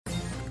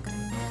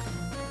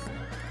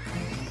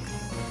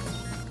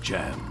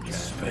Jam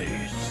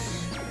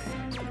Space.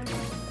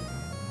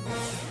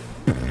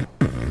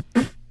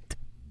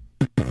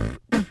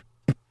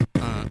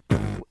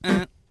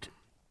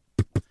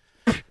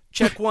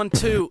 Check 1,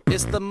 2,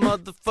 it's the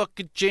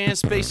motherfucking Jam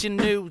Space. You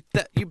knew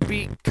that you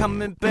be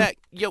coming back.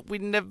 Yo, we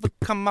never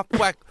come off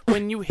whack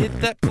when you hit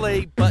that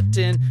play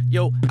button.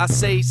 Yo, I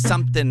say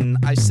something.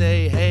 I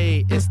say,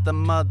 hey, it's the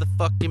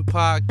motherfucking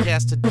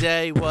podcast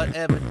today.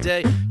 Whatever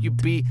day you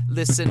be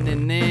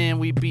listening in,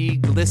 we be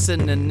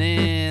glistening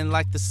in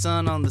like the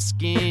sun on the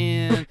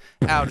skin.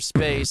 Outer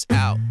space,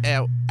 out,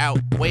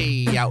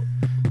 way out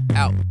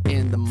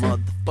in the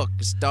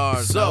motherfucking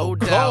stars. So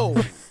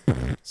cold.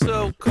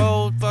 So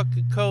cold,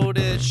 fucking cold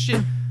as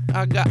shit.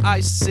 I got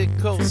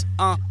icicles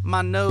on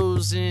my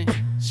nose and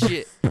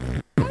shit.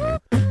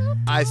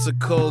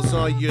 Icicles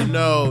on your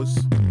nose.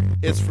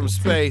 It's from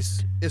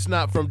space. It's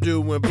not from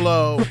dew and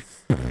blow.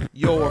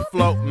 You're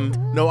floating.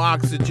 No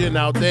oxygen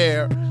out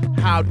there.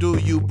 How do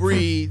you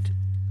breathe?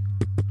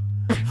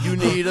 You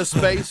need a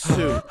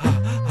spacesuit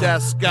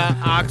that's got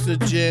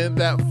oxygen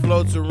that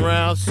floats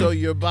around so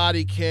your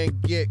body can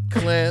get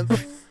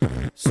cleansed.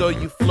 So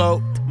you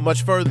float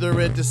much further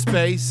into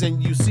space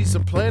and you see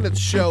some planets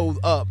show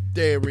up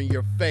there in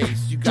your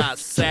face. You got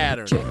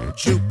Saturn,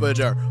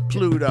 Jupiter,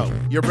 Pluto,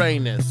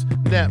 Uranus,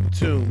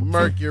 Neptune,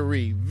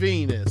 Mercury,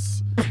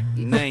 Venus.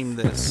 Name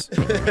this.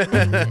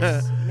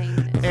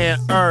 And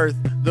Earth.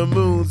 The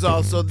moon's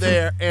also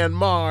there, and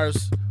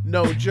Mars.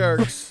 No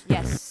jerks.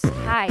 Yes.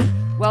 Hi.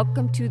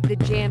 Welcome to the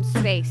Jam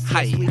Space.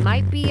 Hi. Yes, we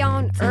might be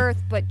on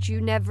Earth, but you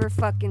never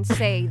fucking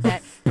say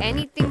that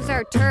anything's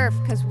our turf,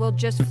 cause we'll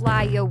just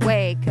fly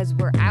away, cause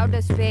we're out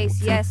of space.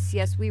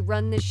 Yes, we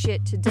run this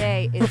shit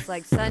today. It's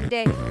like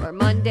Sunday or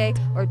Monday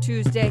or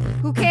Tuesday.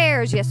 Who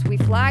cares? Yes, we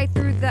fly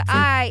through the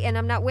eye, and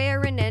I'm not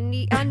wearing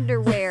any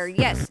underwear.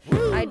 Yes,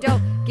 I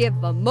don't give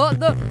a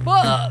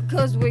motherfuck,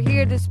 cause we're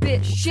here to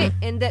spit shit,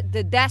 and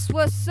that's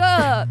what's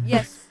up.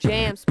 Yes,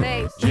 Jam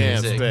Space.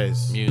 Jam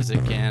Space.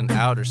 Music and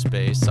outer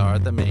space are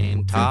the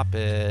main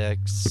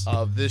topics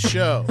Of this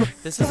show.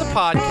 This is a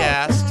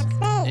podcast.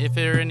 If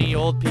there are any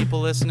old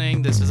people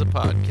listening, this is a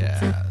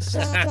podcast.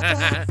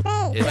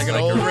 It's Like an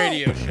old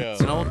radio show.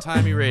 It's an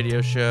old-timey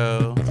radio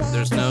show.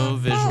 There's no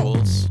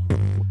visuals,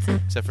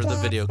 except for the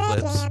video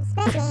clips.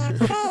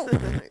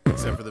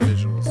 Except for the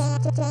visuals.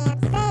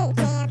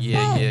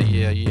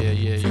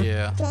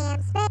 Yeah.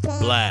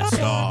 Blast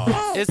off.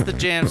 It's the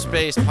Jam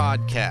Space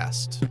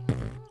Podcast.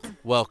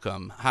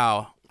 Welcome.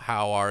 How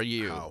are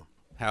you?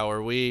 How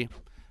are we?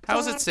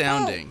 How's it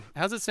sounding?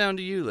 How's it sound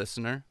to you,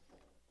 listener?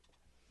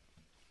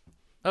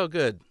 Oh,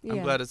 good. I'm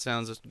Yeah. glad it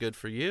sounds good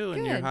for you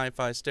and your Good.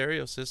 hi-fi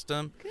stereo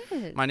system.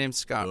 Good. My name's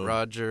Scott Boom.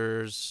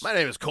 Rogers, My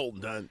name is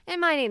Colton Dunn. And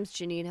my name's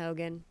Janine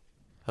Hogan.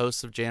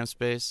 host of Jam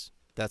Space.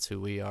 That's who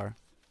we are.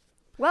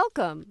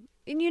 Welcome.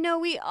 And you know,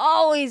 we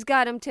always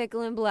got him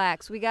tickling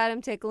blacks. We got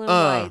him tickling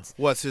whites.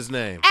 What's his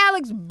name?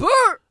 Alex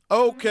Burt.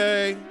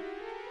 Okay.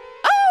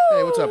 Oh!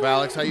 Hey, what's up,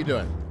 Alex? How you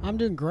doing? I'm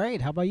doing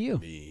great. How about you?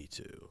 Me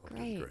too.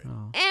 Great.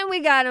 Oh. And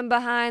we got him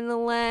behind the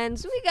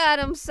lens. We got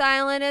him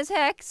silent as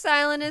heck,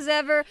 silent as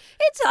ever.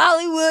 It's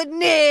Hollywood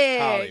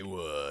Nick.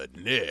 Hollywood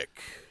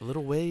Nick. A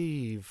little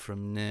wave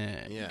from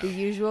Nick. Yeah. The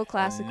usual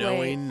classic way.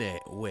 Knowing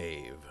Nick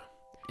wave.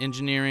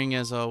 Engineering,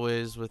 as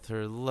always, with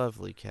her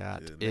lovely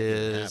cat, Dude, make it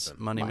is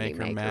happen.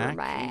 Moneymaker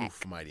Mac.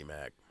 Oof, Mighty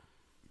Mac.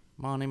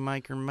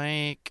 Moneymaker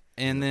Mac.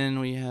 And then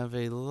we have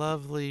a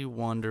lovely,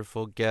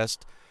 wonderful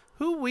guest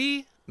who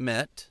we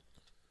met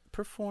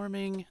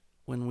performing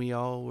when we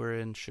all were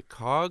in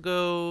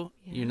Chicago,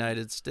 Yeah.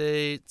 United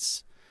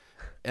States.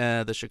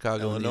 The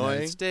Chicago and the Illinois.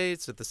 United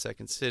States at the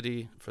Second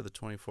City for the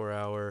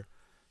 24-hour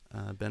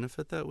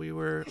benefit that we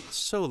were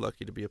so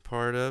lucky to be a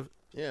part of.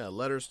 Yeah,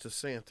 letters to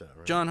Santa.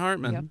 Right? John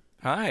Hartman, Yep.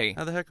 Hi.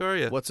 how the heck are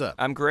you? What's up?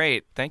 I'm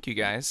great. Thank you,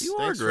 guys. You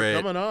Thanks are great.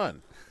 for coming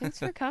on. Thanks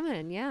for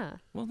coming, yeah.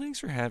 Well, thanks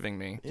for having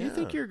me. Do you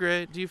think you're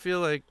great? Do you feel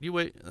like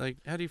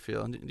how do you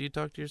feel? Do you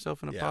talk to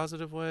yourself in a Yeah.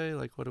 positive way?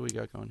 Like, what do we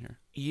got going here?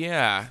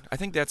 Yeah, I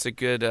think that's a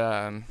good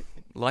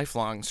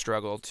lifelong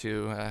struggle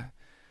to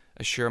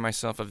assure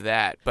myself of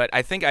that. But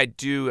I think I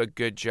do a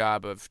good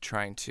job of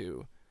trying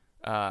to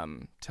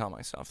tell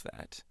myself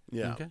that.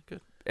 Yeah. Okay,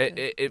 good. While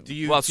do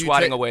you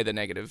swatting take- away the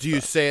negative Do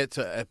you stuff. say it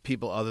to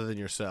people other than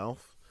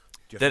yourself?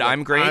 Do you That feel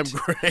I'm great? I'm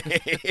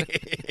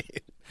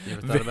great. You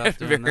ever thought about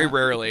doing Very that?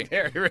 rarely.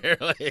 Very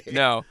rarely.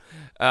 No.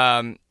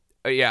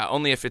 Yeah,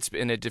 only if it's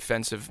in a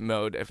defensive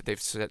mode, if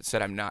they've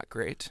said I'm not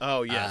great.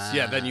 Oh, yes.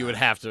 Yeah, then you would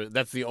have to.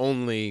 That's the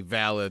only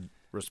valid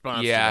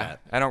response to Yeah, that.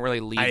 I don't really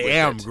lead I with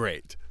am it.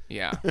 great.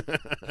 Yeah.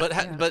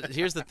 But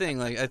here's the thing,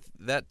 like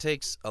that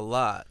takes a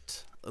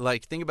lot.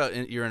 Like, think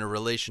about you're in a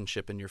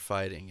relationship and you're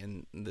fighting,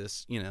 and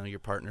this, your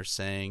partner's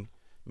saying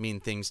mean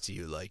things to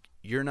you, like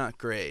you're not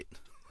great.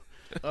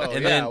 Oh, And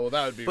yeah. then- Well,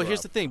 that would be But here's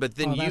rough. the thing. But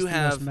then Oh, that's you the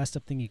have most messed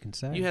up thing you can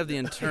say. you have the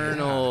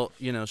internal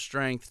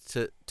strength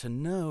to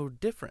know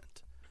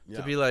different. Yeah.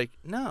 To be like,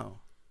 no,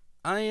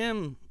 I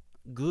am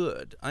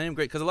good. I am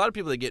great. Because a lot of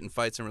people that get in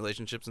fights and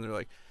relationships and they're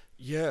like,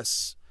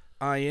 yes,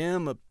 I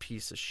am a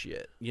piece of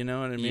shit. You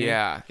know what I mean?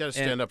 Yeah. You gotta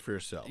stand up for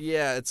yourself.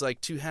 Yeah, it's like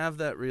to have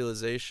that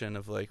realization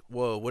of like,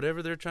 whoa,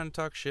 whatever they're trying to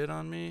talk shit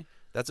on me,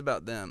 that's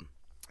about them.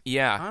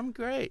 Yeah. I'm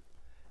great.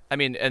 I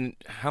mean, and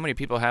how many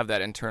people have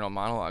that internal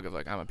monologue of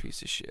like, I'm a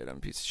piece of shit, I'm a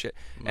piece of shit.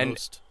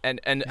 Most.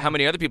 And how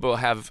many other people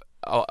have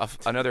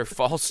another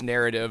false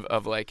narrative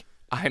of like,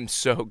 I'm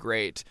so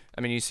great.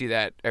 I mean, you see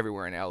that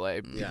everywhere in LA.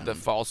 Yeah. The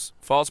false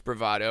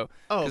bravado.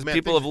 Oh, Because man,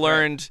 people things have are great.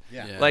 learned,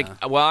 Yeah. like,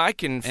 well, I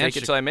can fake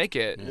it till I make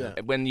it. Yeah.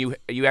 When you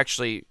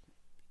actually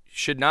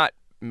should not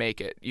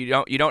make it. You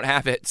don't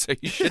have it, so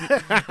you shouldn't.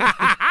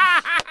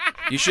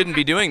 You shouldn't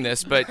be doing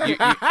this, but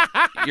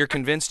you're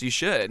convinced you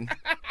should.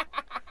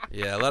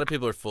 Yeah, a lot of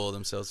people are full of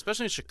themselves,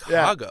 especially in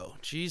Chicago.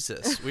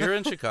 Jesus, we were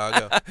in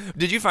Chicago.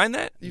 Did you find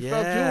that? You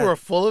felt people were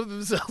full of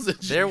themselves in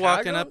They're Chicago?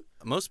 walking up.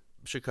 Most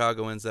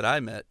Chicagoans that I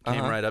met came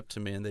Uh-huh. right up to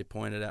me and they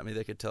pointed at me.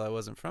 They could tell I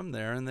wasn't from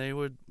there, and they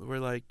were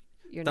like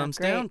You're not thumbs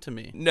great. down to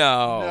me.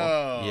 No.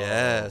 No.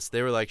 Yes,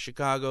 they were like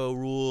Chicago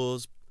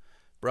rules,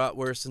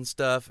 bratwurst and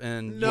stuff,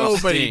 and you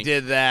Nobody stink.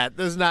 did that.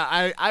 There's not.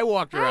 I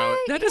walked around.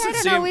 That I doesn't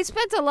don't seem- know. We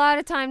spent a lot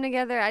of time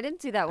together. I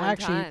didn't do that one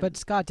Actually, time. but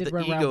Scott did The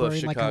run around ego of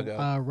wearing like Chicago.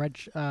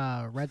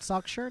 a Red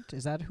Sox shirt.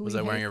 Is that who? Was he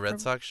I wearing hate a Red from-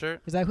 Sox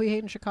shirt? Is that who he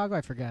hate in Chicago?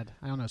 I forget.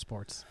 I don't know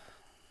sports.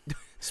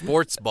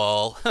 Sports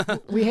ball.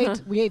 We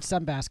hate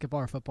some basketball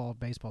or football,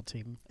 baseball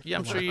team. Yeah,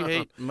 I'm sure you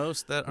hate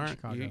most that aren't.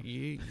 Chicago.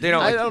 They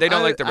don't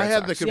like the Red I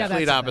had Sox. the Yeah,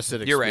 complete that's-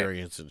 opposite You're right.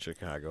 experience in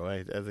Chicago. I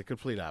had the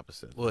complete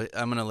opposite. Well,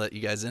 I'm gonna let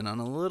you guys in on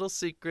a little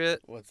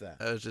secret. What's that?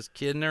 I was just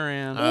kidding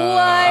around.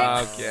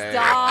 what? Okay.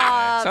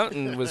 Stop.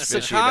 Something was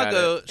fishy about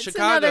Chicago, it. It's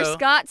another Chicago,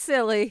 Scott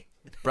silly.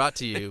 brought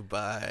to you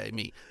by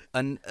me.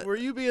 Were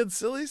you being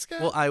silly,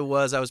 Scott? Well, I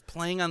was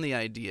playing on the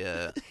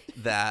idea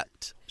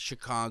that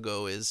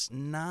Chicago is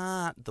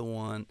not the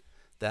one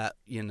that,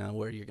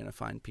 where you're going to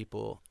find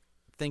people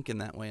thinking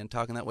that way and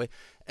talking that way.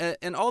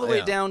 And all the way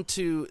Yeah. down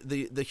to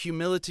the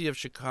humility of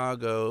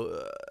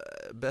Chicago,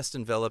 best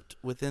enveloped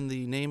within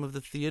the name of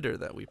the theater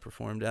that we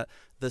performed at,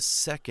 the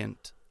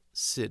Second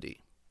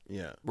City.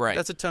 yeah. Right.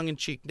 That's a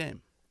tongue-in-cheek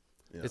name.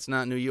 Yeah. It's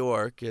not New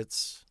York.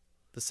 It's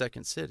the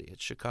Second City.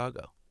 It's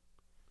Chicago.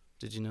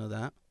 Did you know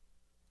that?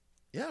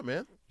 Yeah,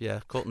 man. Yeah,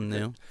 Colton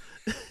knew.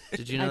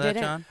 Did you know I that,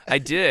 didn't. John? I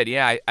did.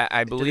 Yeah, I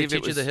Did believe they it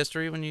teach you was the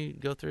history when you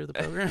go through the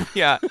program?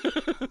 Yeah.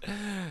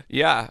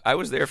 Yeah, I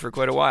was there for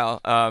quite a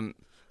while.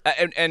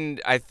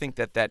 And I think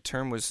that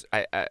term was,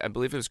 I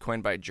believe it was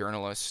coined by a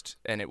journalist,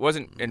 and it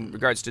wasn't in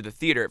regards to the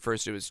theater. At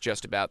first, it was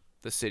just about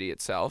the city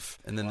itself.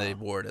 And then they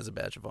wore it as a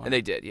badge of honor. And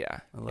they did, yeah.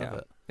 I love yeah.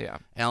 it. Yeah,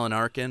 Alan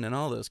Arkin and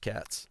all those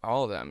cats.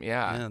 all of them,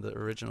 yeah. Yeah, the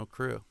original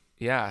crew.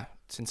 Yeah,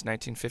 since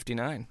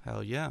 1959.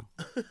 Hell yeah.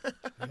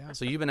 Yeah.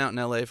 So you've been out in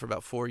L.A. for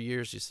about 4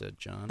 years, you said,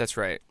 John. That's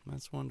right.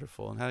 That's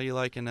wonderful. And how do you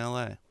like in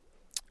L.A.?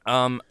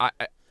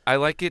 I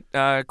like it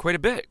quite a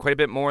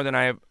bit more than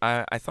I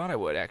thought I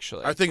would,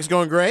 actually. Are things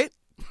going great?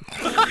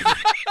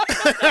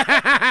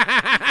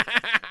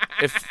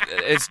 If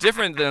it's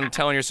different than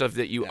telling yourself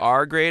that you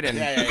are great and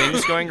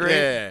things going great.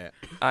 Yeah.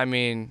 I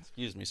mean,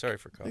 Excuse me. Sorry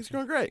for coughing. Things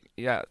going great.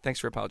 yeah.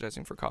 Thanks for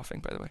apologizing for coughing,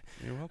 by the way.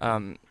 You're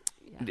welcome.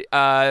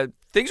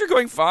 Things are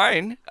going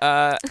fine.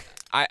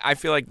 I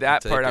feel like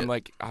that Take part. it. I'm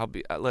like, I'll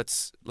be.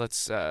 Let's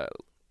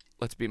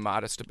be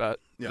modest about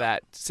Yeah.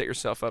 that. Set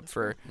yourself up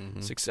for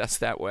Mhm. success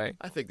that way.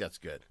 I think that's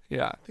good.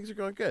 Yeah. Things are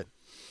going good.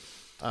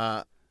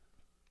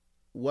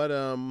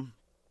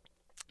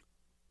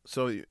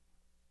 So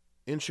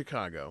in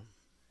Chicago,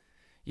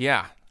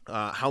 Yeah.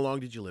 how long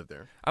did you live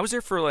there? I was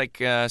there for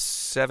like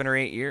 7 or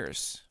 8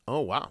 years. Oh,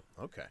 wow.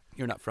 Okay.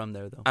 You're not from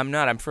there, though. I'm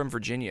not. I'm from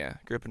Virginia.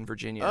 Grew up in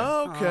Virginia.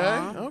 Okay.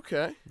 Aw.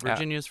 Okay.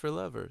 Virginia's for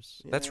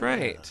lovers. That's Yeah.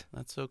 right.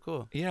 That's so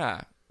cool.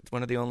 Yeah. It's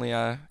one of the only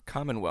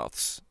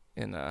commonwealths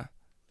in the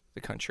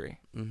country.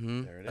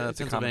 Mm-hmm. There it is. It's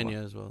a Pennsylvania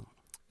as well.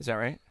 Is that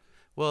right?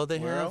 Well, they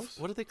Where have, else?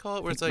 what do they call it?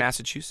 I Where think it's like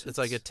Massachusetts. It's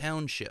like a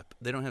township.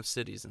 They don't have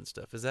cities and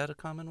stuff. Is that a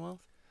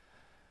commonwealth?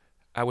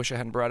 I wish I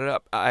hadn't brought it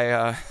up.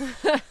 I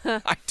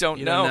don't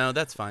You know. don't know?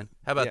 That's fine.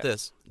 How about Yeah.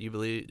 this? You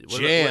believe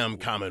Jam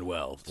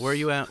Commonwealth. Where are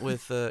you at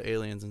with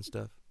aliens and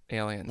stuff?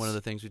 Aliens. One of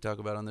the things we talk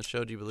about on the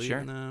show. Do you believe Sure.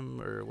 in them,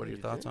 or what are your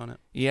thoughts on it?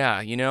 Yeah,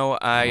 I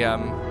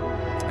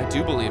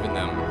do believe in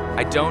them.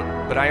 I don't,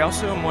 but I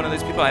also am one of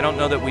those people. I don't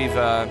know that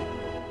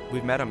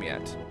we've met them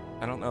yet.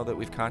 I don't know that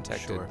we've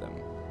contacted Sure. them,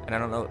 and I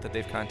don't know that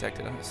they've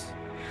contacted us.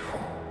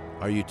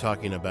 Are you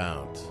talking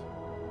about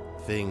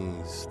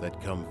things that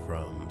come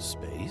from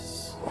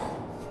space?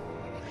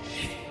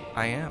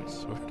 I am.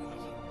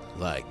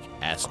 Like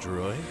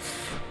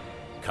asteroids,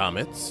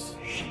 comets,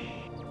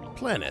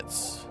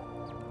 planets,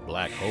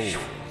 black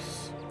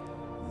holes,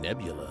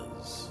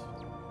 nebulas,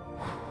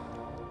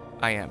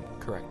 I am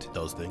correct.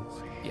 those things?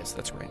 Yes,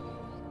 that's right.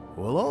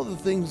 Well, all the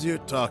things you're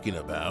talking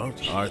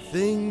about are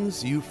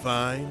things you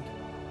find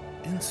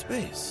in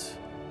space.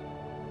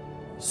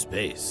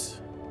 Space.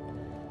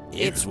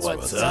 It's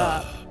what's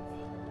up.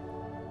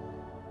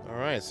 All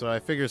right, so I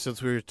figure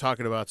since we were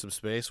talking about some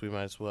space, we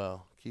might as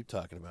well keep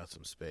talking about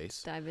some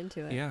space. Dive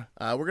into it. Yeah.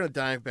 We're going to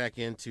dive back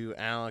into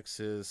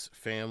Alex's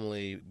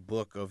family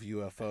book of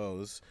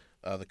UFOs.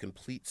 The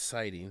Complete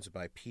Sightings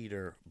by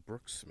Peter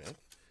Brooksmith.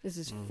 This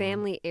is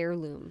family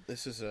heirloom.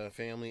 This is a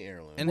family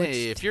heirloom. And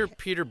hey, if you're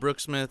Peter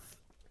Brooksmith,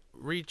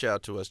 reach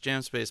out to us,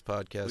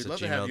 jamspacepodcast We'd at love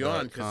to have you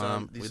on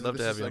gmail.com. because We'd love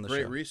to have you on a the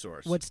great show.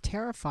 resource. What's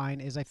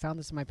terrifying is I found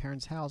this in my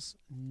parents' house.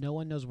 No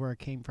one knows where it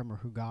came from or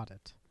who got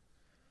it.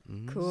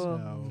 Cool.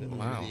 So, Maybe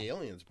Wow. the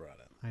aliens brought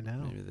it. I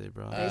know. Maybe they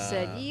brought They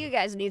said, you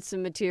guys need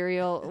some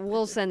material.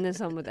 We'll send this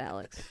home with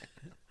Alex.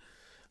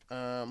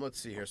 Let's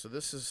see here. So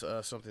this is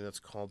something that's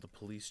called The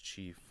Police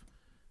Chief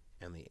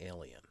and the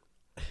Alien.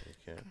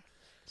 Okay.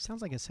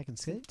 Sounds like a second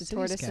The city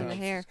tortoise sketch. and the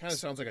hare. Kind of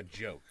sounds like a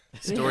joke.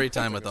 Story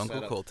time with Like a Uncle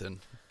setup. Colton.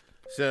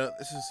 So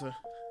this is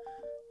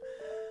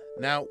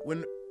now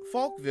when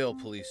Falkville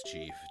Police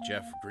Chief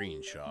Jeff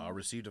Greenshaw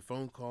received a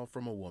phone call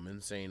from a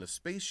woman saying a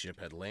spaceship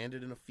had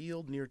landed in a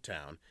field near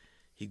town,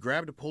 he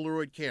grabbed a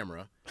Polaroid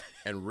camera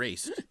and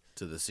raced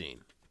to the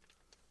scene.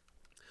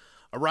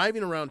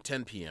 Arriving around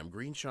 10 p.m.,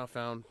 Greenshaw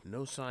found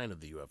no sign of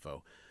the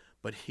UFO,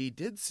 but he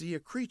did see a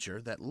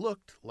creature that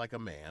looked like a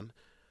man,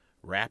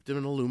 wrapped in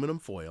an aluminum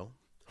foil,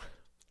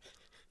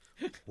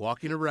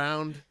 walking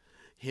around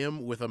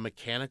him with a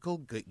mechanical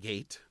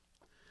gate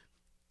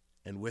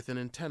and with an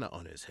antenna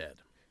on his head.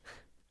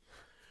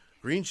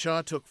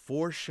 Greenshaw took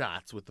 4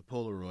 shots with the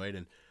Polaroid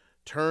and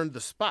turned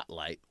the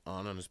spotlight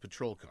on his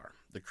patrol car.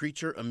 The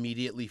creature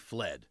immediately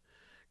fled.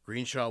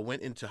 Greenshaw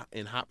went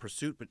in hot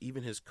pursuit, but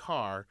even his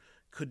car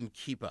couldn't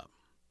keep up.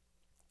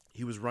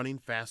 He was running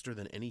faster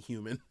than any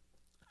human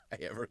I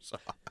ever saw.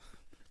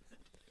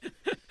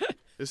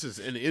 This is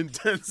an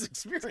intense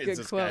experience Good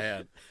this quote. guy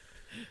had.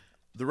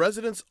 The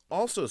residents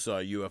also saw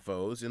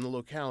UFOs in the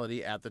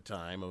locality at the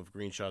time of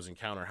Greenshaw's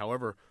encounter.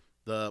 However,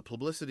 the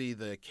publicity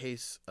the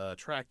case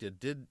attracted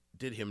did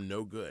him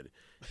no good.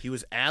 He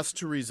was asked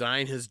to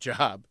resign his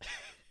job.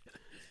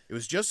 It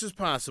was just as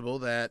possible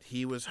that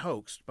he was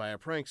hoaxed by a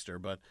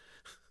prankster,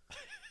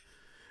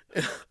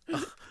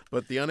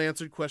 but the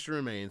unanswered question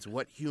remains: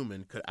 what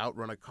human could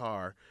outrun a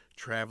car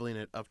traveling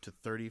at up to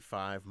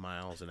 35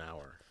 miles an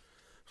hour?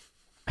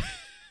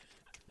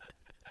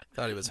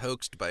 Thought he was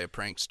hoaxed by a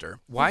prankster.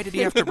 Why did he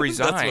have to That's one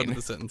resign? of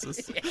the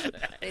sentences.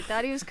 They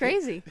thought he was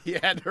crazy. He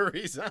had to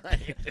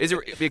resign. Is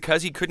it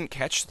because he couldn't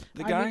catch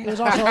the guy? I mean, it was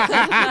also.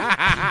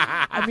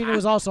 I mean, it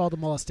was also all the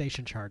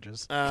molestation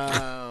charges.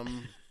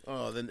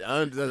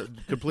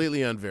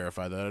 Completely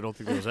unverified. That I don't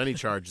think there was any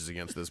charges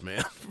against this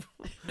man.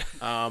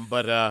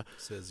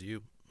 Says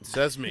you.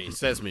 Says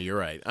me. You're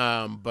right.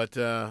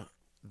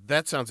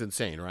 That sounds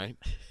insane, right?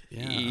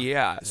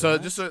 Yeah. So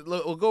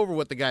we'll go over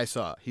what the guy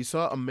saw. He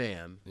saw a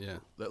man Yeah.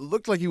 that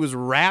looked like he was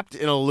wrapped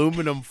in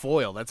aluminum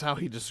foil. That's how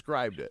he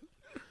described it.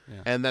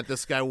 Yeah. And that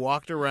this guy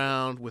walked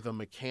around with a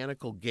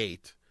mechanical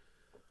gate.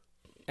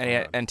 And he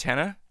had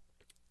antenna?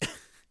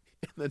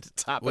 And then to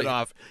top Wait. it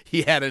off,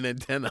 he had an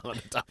antenna on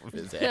the top of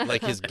his head.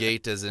 Like his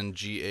gait as in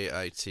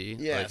GAIT.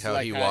 Yeah, like so how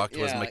like he how- walked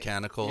was yeah,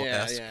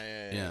 mechanical-esque.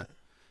 Yeah.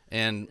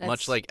 And That's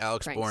much like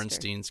Alex prankster.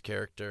 Bornstein's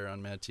character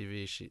on Mad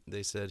TV,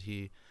 they said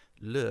he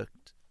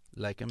looked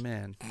like a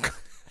man.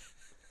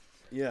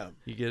 Yeah.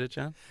 You get it,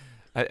 John?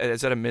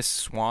 Is that a Miss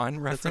Swan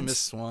reference? That's a Miss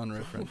Swan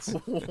reference.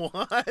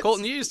 What?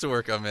 Colton, you used to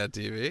work on Mad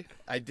TV.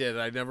 I did.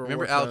 I never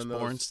Remember worked Alex on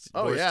those. Bornstein?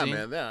 Oh yeah,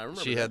 man. Yeah, I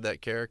remember. She had that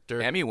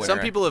character. Emmy winner, Some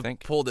people I have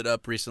think. pulled it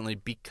up recently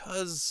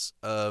because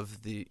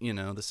of the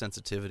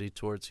sensitivity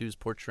towards who's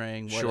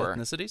portraying what Sure.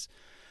 ethnicities.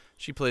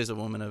 She plays a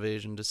woman of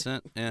Asian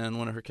descent, and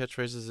one of her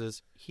catchphrases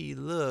is "He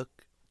look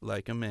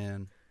like a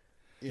man."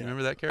 You Yeah.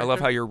 remember that character? I love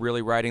how you're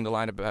really writing the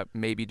line about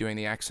maybe doing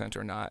the accent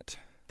or not.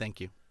 Thank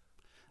you.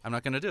 I'm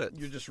not going to do it.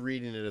 You're just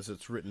reading it as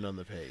it's written on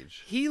the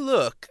page. He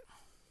look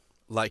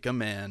like a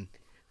man.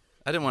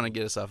 I didn't want to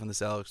get us off on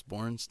this Alex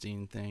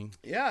Bornstein thing.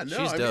 Yeah, no,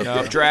 She's I dope. mean,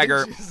 No, drag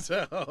her.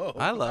 So,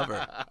 I love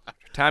her.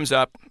 Time's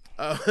up.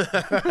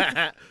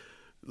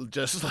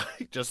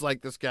 just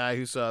like this guy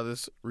who saw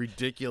this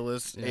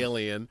ridiculous Yeah.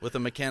 alien With a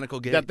mechanical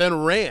gate. that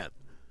then ran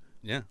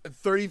Yeah. at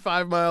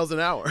 35 miles an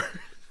hour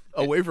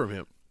away from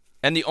him.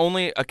 And the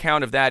only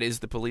account of that is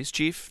the police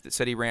chief that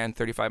said he ran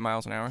 35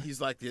 miles an hour.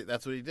 He's like,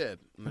 that's what he did.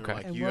 And they're Okay.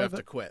 like, And you where have the-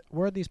 to quit.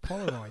 Where are these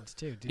Polaroids,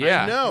 too?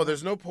 Yeah. No,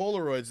 there's no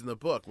Polaroids in the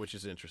book, which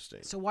is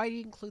interesting. So why do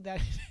you include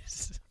that?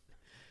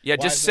 Yeah,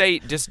 Why just is say,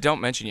 just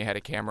don't mention you had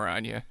a camera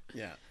on you.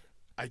 Yeah.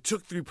 I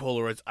took 3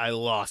 Polaroids. I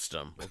lost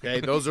them. Okay,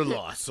 those are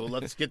lost. So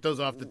let's get those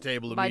off the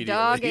table My immediately.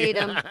 dog ate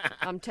them.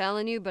 I'm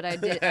telling you, but I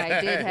did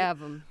have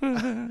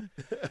them.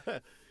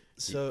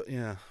 So,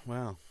 yeah.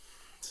 Wow.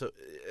 So,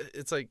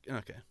 it's like,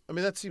 okay. I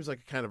mean, that seems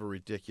like kind of a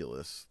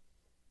ridiculous.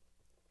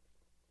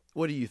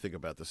 What do you think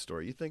about this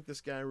story? You think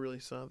this guy really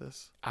saw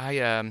this? I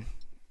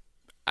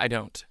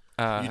don't.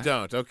 You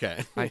don't.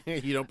 Okay. I-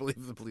 You don't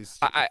believe the police.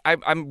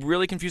 I'm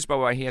really confused by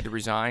why he had to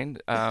resign.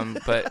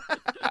 But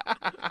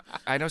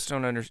I just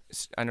don't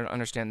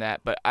understand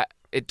that. But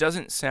it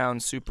doesn't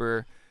sound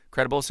super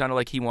credible. It sounded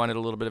like he wanted a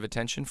little bit of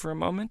attention for a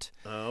moment,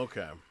 Oh,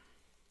 okay.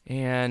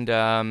 and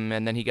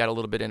then he got a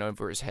little bit in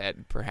over his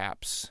head,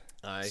 perhaps.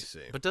 I see.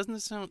 But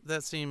doesn't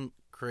that seem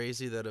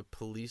crazy that a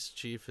police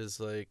chief is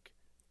like,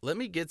 let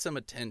me get some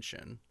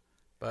attention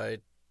by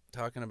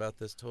talking about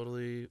this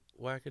totally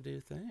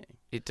wackadoo thing?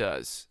 It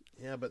does.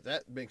 Yeah, but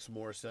that makes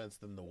more sense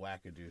than the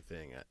wackadoo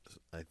thing,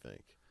 I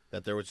think.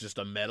 That there was just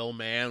a metal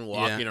man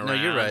walking around. No,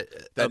 you're right.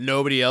 That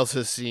nobody else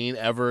has seen,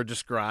 ever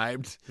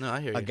described. No,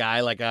 I hear you. A guy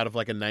like out of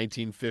like a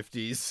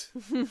 1950s.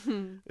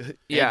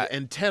 Yeah.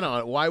 Antenna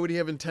on. Why would he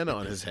have antenna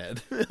on his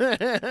head?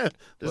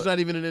 There's not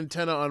even an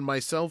antenna on my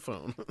cell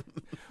phone.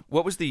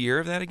 What was the year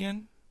of that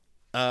again?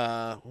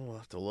 We'll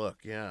have to look.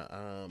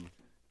 Yeah.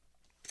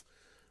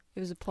 It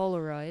was a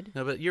Polaroid.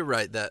 No, but you're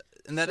right. That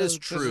is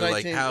true. This is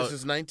Like how this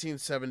is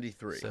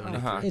 1973.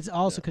 73. It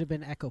also could have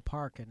been Echo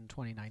Park in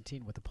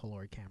 2019 with a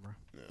Polaroid camera.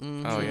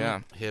 Mhm. Oh,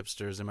 yeah.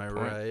 Hipsters, am I Point.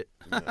 right?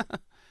 Yeah.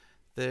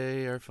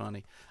 They are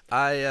funny.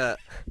 And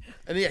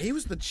yeah, he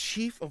was the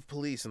chief of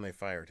police, and they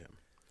fired him.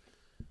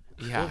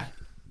 Yeah.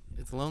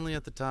 It's lonely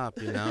at the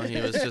top, you know. He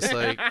was just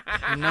like,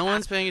 no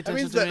one's paying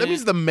attention to me. That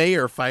means the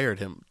mayor fired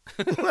him.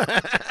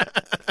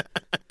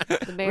 The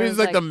It mayor's means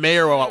like the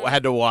mayor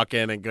had to walk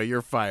in and go,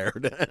 "You're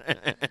fired."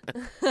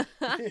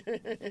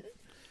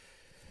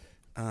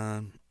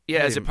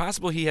 Yeah, is it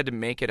possible he had to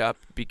make it up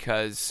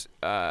because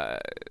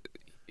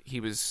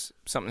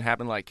something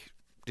happened? Like,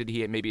 did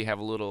he maybe have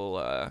a little?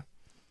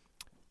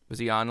 Was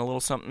he on a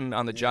little something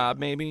on the job?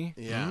 Maybe.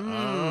 Yeah.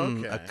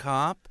 Okay. Okay. A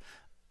cop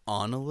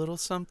on a little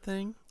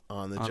something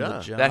on the on job.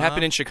 the job. That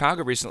happened in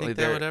Chicago recently. Think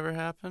that would ever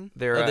happen?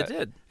 They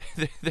did.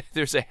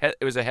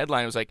 It was a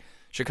headline. It was like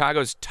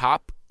Chicago's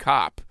top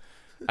cop.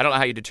 I don't know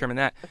how you determine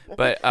that,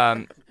 but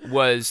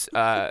was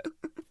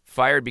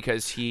fired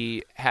because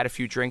he had a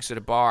few drinks at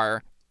a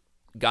bar,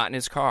 got in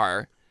his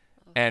car,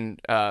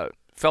 and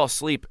fell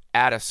asleep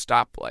at a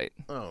stoplight.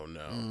 Oh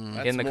no!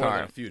 That's In the more car.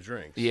 than a few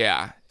drinks.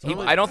 Yeah,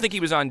 I don't think he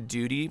was on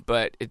duty,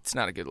 but it's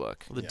not a good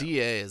look. Well, the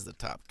DA is the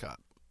top cop,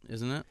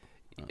 isn't it?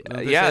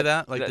 Don't they yeah, say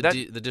that? Like that-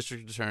 the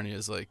district attorney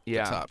is like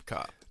Yeah. the top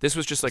cop. This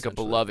was just like a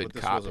Essentially, beloved but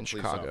this cop was a in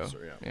police Chicago.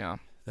 officer, yeah. Yeah,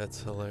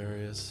 That's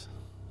hilarious.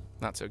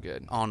 not so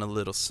good. On a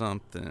little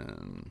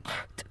something.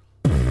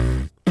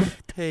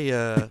 Hey,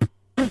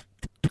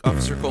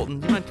 Officer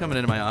Colton, you mind coming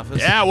into my office?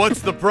 Yeah.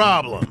 What's the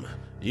problem?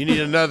 You need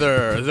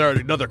another? Is there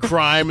another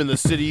crime in the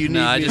city you need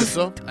No, me to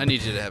solve? I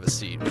need you to have a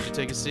seat. Would you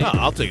take a seat? Oh,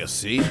 I'll take a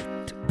seat.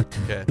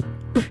 Okay.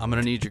 I'm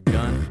gonna need your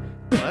gun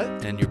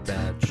What? and your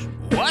badge.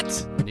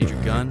 What? I need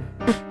your gun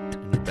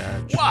and your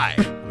badge. Why?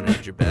 I'm gonna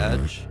need your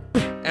badge.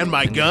 And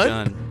my and your gun?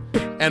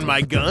 gun. And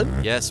my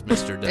gun? Yes,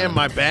 Mr. Dunn. And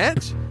my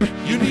badge?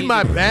 You need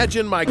my badge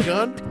and my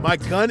gun? My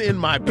gun and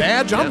my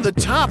badge? I'm the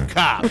top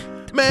cop.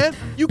 Man,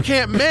 you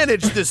can't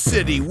manage this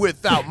city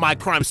without my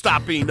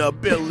crime-stopping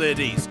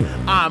abilities.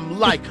 I'm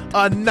like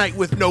a knight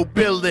with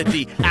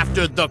nobility.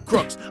 After the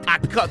crooks, I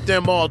cut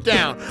them all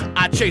down.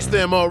 I chase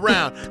them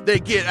around. They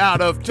get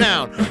out of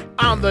town.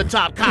 I'm the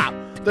top cop,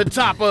 the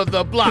top of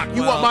the block.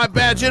 You want my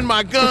badge and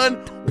my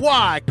gun?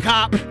 Why,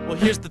 cop? Well,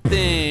 here's the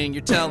thing.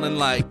 You're telling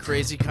like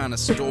crazy kind of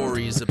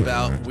stories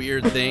about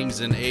weird things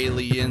and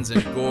aliens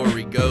and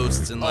gory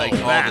ghosts and like all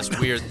that. this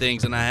weird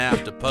things, and I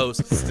have to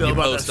post. Still you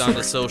about post that on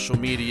the story. social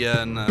media,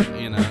 and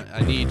I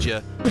need you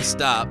to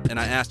stop. And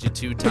I asked you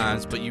 2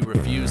 times, but you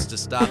refused to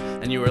stop.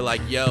 And you were like,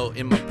 "Yo,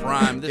 in my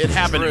prime, this It is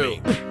happened to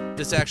true. me.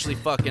 This actually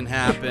fucking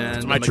happened.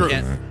 It's my truth.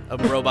 A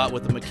robot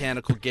with a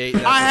mechanical gate.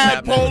 That's I what's had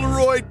happening.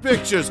 Polaroid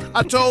pictures.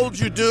 I told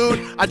you, dude.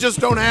 I just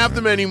don't have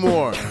them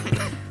anymore.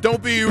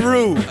 Don't be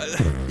rude.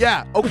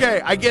 Yeah,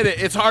 okay, I get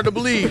it. It's hard to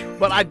believe,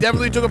 but I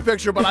definitely took a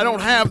picture, but I don't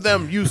have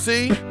them, you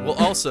see? Well,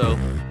 also,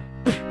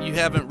 you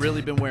haven't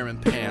really been wearing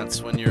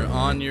pants when you're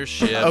on your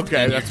shift Okay,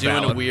 and you're that's doing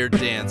valid. a weird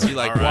dance. You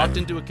like All right. walked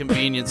into a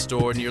convenience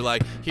store and you're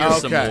like, here's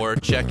some Okay. more,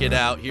 check it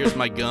out, here's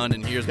my gun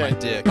and here's my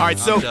dick. All right,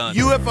 so I'm done.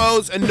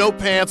 UFOs and no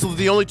pants are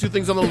the only 2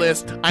 things on the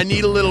list. I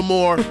need a little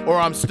more,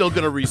 or I'm still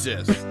gonna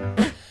resist.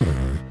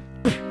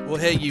 Well,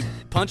 hey, you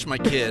punched my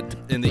kid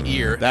in the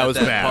ear That at was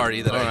that bad.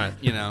 party that All I, right.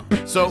 you know.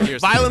 So, here's-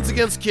 violence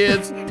against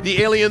kids,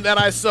 the alien that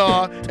I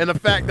saw, and the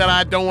fact that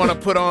I don't want to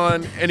put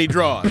on any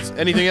draws.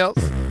 Anything else?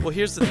 Well,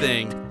 here's the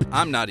thing.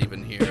 I'm not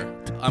even here.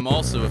 I'm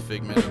also a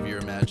figment of your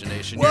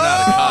imagination. You're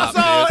not a cop,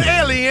 saw dude. an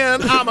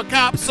alien. I'm a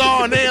cop,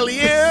 saw an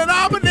alien.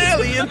 I'm an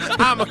alien.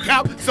 I'm a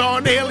cop, saw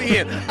an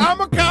alien.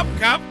 I'm a cop,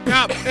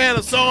 and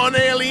I saw an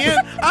alien.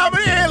 I'm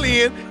an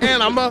alien,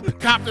 and I'm a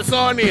cop that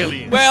saw an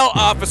alien. Well,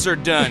 Officer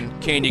Dunn,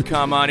 can you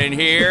come on in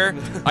here?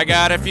 I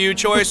got a few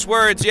choice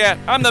words. Yeah,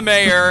 I'm the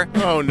mayor.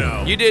 Oh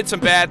no. You did some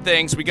bad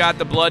things. We got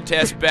the blood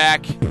test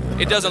back.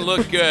 It doesn't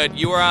look good.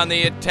 You were on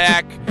the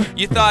attack.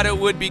 You thought it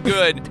would be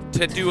good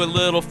to do a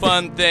little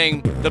fun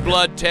thing. The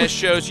blood test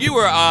shows you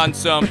were on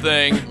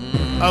something.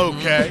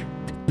 Okay.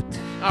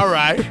 All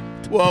right.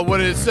 Well, what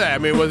did it say? I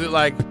mean, was it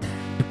like,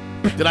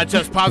 did I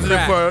test positive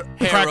for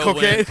crack heroin,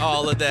 cocaine?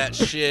 all of that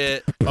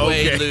shit.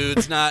 Okay.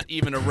 Quaaludes not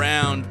even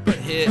around, but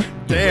hit you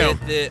Damn.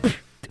 with it.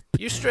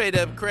 You straight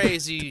up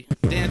crazy,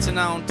 dancing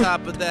on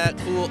top of that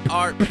cool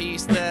art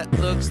piece that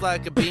looks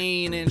like a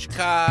bean in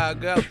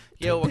Chicago.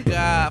 Yo, I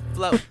got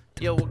flow.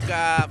 Yo, I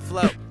got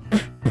flow.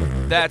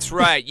 That's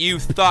right. You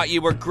thought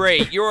you were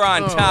great. You were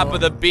on top of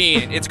the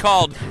bean. It's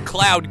called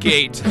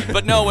Cloudgate,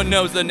 but no one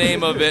knows the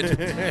name of it.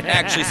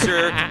 Actually,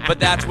 sir, but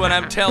that's what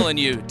I'm telling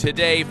you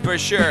today for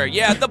sure.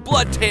 Yeah, the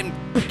blood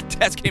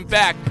test came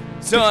back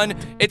son.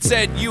 It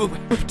said you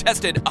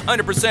tested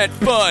 100%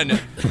 fun.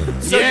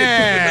 So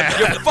Yeah.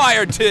 you're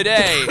fired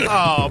today.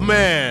 Oh,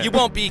 man. You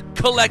won't be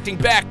collecting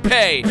back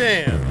pay.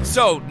 Damn.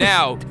 So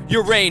now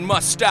your reign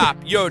must stop.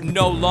 You're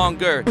no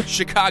longer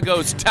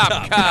Chicago's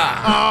top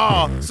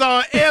cop. Oh, saw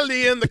an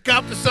alien. The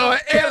copter saw an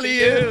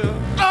alien.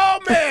 Oh,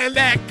 man,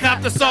 that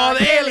copter saw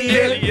the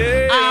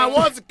alien. I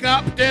was a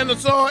cop, then I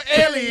saw an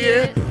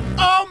alien.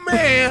 Oh,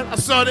 man, I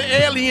saw the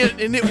alien,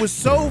 and it was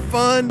so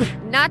fun.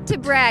 Not to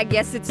brag,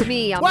 yes, it's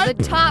me. I'm What?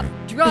 the top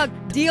drug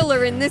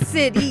dealer in the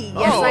city.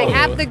 Yes, I Oh.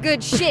 have the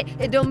good shit.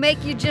 It'll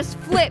make you just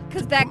flip,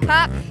 cause that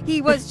cop,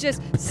 he was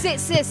just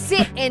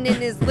sitting in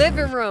his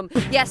living room.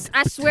 Yes,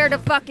 I swear to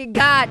fucking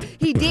God,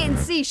 he didn't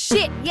see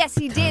shit. Yes,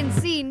 he didn't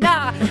see,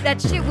 nah.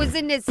 That shit was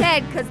in his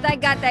head, cause I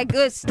got that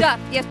good stuff.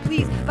 Yes,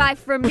 please buy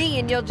from me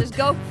and you'll just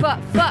go fuck.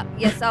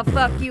 Yes, I'll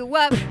fuck you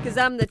up, cause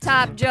I'm the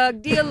top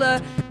drug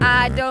dealer.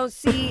 I don't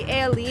see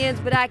aliens,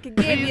 but I could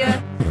give you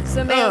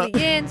some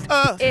aliens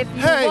if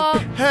you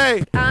want.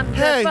 I'm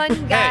the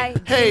fun guy.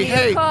 Give me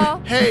a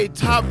call. Hey,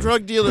 top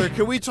drug dealer,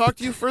 can we talk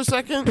to you for a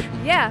second?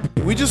 Yeah,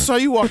 We just saw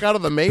you walk out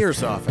of the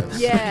mayor's office.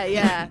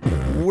 yeah.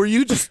 Were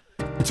you just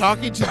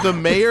talking to the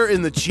mayor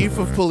and the chief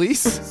of police?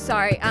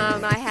 Sorry,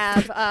 I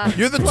have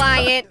You're the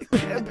client.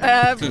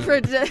 Well,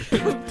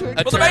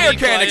 the mayor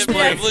can't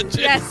explain.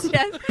 Yes.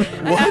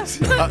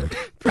 What?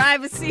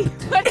 Privacy.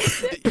 What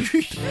is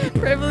it?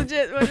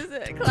 Privileges. What is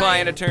it?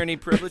 Client attorney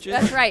privileges.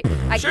 That's right.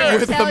 I Sure. can't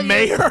With the tell you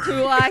mayor?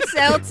 who I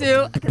sell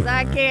to, because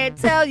I can't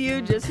tell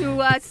you just who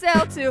I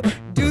sell to.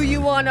 Do you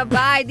want to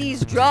buy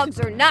these drugs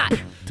or not?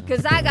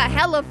 Because I got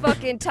hella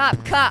fucking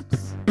top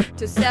cops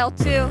to sell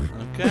to.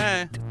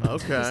 Okay.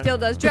 Okay. Still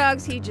does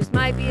drugs. He just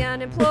might be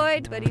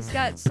unemployed, but he's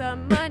got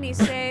some money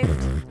saved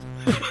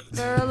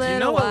for a little You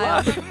know a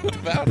while. lot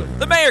about him.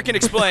 The mayor can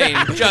explain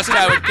just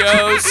how it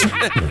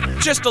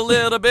goes. Just a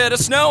little bit of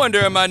snow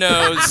under my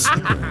nose.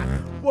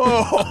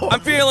 Whoa. I'm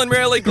feeling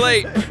really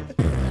great.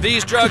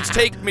 These drugs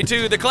take me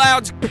to the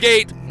clouds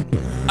gate.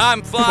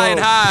 I'm flying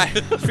Whoa. high,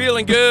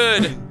 feeling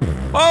good.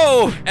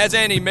 Oh, as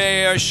any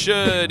mayor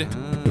should.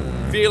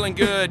 Feeling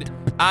good.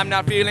 I'm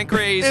not feeling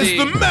crazy.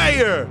 It's the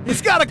mayor.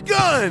 He's got a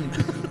gun.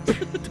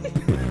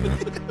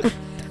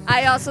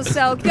 I also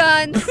sell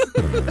guns.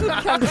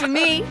 Come to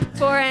me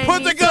for any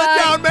Put the gun fun.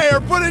 down, mayor.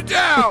 Put it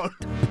down.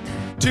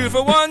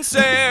 2-for-1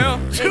 sale.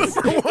 2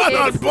 for 1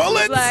 on It's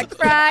bullets. Black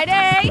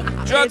Friday.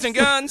 Drugs and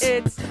guns.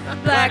 It's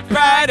Black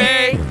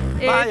Friday.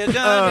 Buy a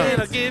gun and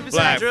I'll It's give you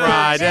Black some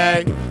drugs.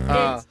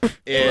 Friday.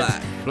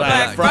 It's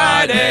Black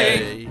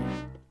Friday.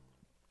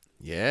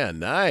 Yeah,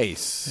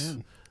 nice.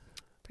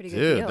 pretty good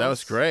Dude, deals. that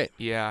was great.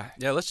 Yeah.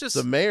 Yeah, let's just.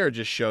 The mayor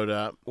just showed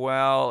up.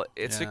 Well,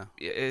 it's Yeah.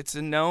 it's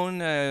a known.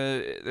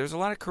 There's a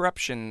lot of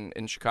corruption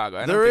in Chicago.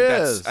 I There don't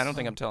think is. I don't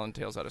think I'm telling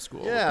tales out of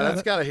school. Yeah,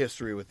 that's got a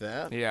history with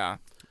that. Yeah.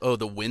 Oh,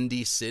 the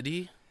Windy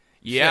City.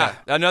 Yeah.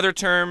 Another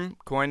term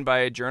coined by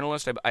a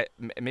journalist,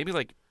 maybe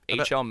like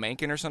About- H.L.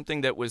 Mencken or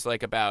something, that was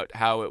like about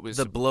how it was.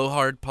 The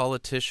blowhard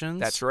politicians.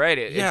 That's right.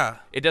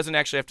 It doesn't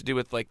actually have to do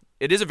with like.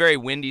 It is a very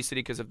windy city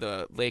because of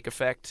the lake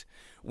effect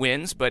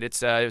winds, but it's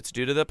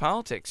due to the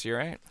politics. You're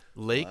right.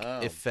 Lake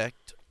Wow.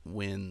 effect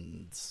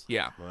winds.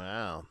 Yeah.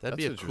 Wow. That'd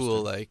be a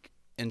cool like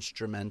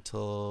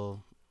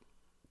instrumental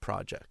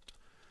project.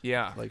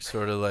 Yeah. Like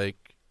sort of like.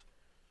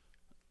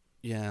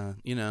 Yeah,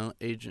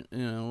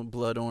 Agent,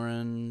 Blood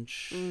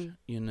Orange,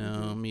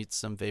 meets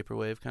some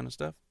vaporwave kind of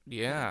stuff.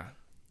 Yeah.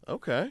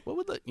 Okay. What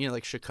would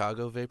like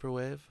Chicago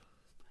vaporwave?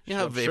 You know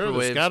how I'm sure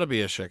there's vaporwave, got to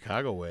be a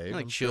Chicago wave.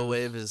 like chill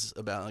wave is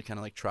about like kind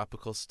of like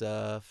tropical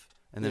stuff,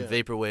 and then Yeah.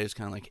 vaporwave's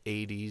kind of like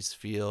 80s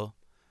feel.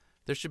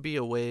 There should be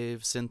a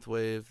wave, synth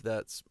wave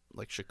that's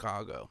like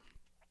Chicago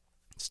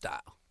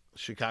style.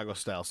 Chicago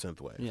style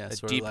synthwave. Yeah, A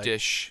sort deep of like,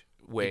 dish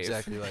wave.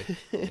 exactly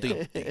like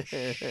deep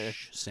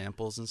dish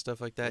samples and stuff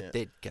like that. Yeah.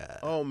 They'd got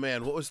Oh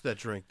man, what was that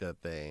drink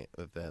that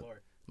Malort.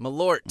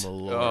 Malort.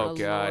 Oh,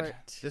 God. Lord.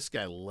 This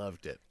guy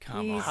loved it.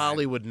 Come He's- on.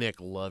 Hollywood Nick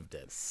loved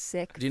it.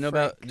 Sick. Do you know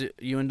about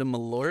you into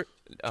Malort,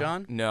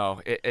 John? No,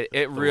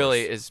 it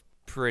really is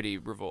pretty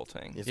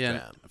revolting. It's Yeah,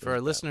 bad. for our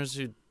It's bad. listeners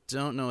who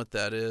don't know what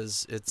that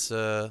is, it's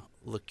a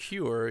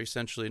liqueur,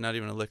 essentially, not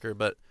even a liquor,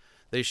 but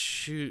they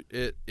shoot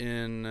it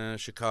in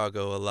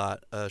Chicago a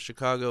lot.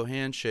 Chicago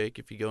Handshake,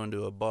 if you go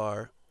into a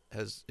bar,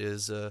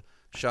 is a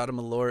shot of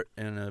Malort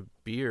and a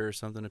beer or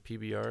something, a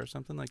PBR or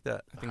something like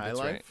that, I think High that's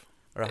Life? right.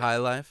 or a High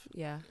Life.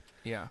 Yeah.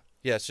 Yeah.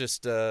 Yeah, it's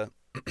just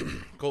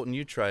Colton,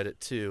 you tried it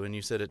too, and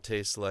you said it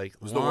tastes like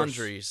was the worst.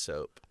 laundry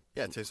soap.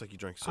 Yeah, it tastes like you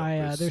drank soap.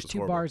 There's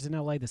two bars in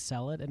LA that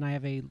sell it, and I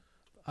have a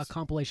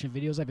compilation of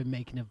videos I've been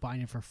making of buying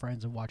it for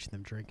friends and watching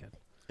them drink it.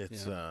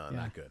 It's Yeah.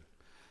 not good.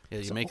 Yeah,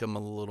 you So- make them a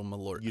little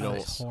Malort. You Oh, know,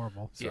 it's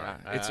horrible. Sorry. Yeah,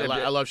 I, it's I, a li-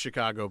 bit- I love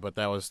Chicago, but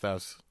that was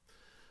That's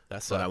but I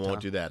sucked, won't huh?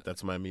 do that.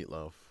 That's my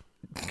meatloaf.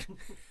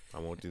 I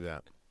won't do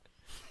that.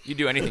 You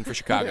do anything for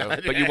Chicago,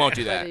 but you won't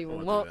do But that. he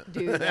won't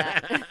do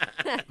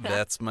that.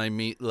 That's my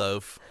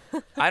meatloaf.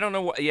 I don't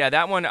know. Yeah,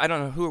 that one. I don't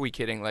know. Who are we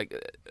kidding? Like,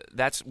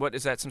 that's what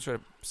is that? Some sort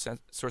of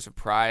source of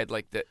pride?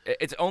 Like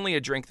it's only a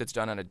drink that's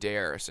done on a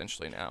dare,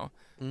 essentially now.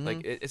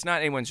 Like it's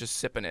not anyone's just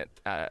sipping it.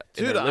 In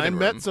Dude, their I living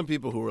met room. some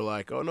people who were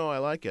like, "Oh no, I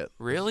like it."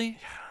 Really?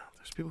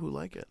 There's people who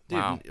like it. Dude,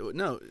 Wow.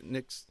 no,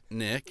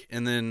 Nick,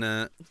 and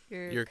then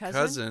your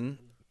cousin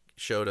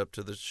showed up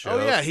to the show.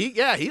 Oh yeah,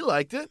 he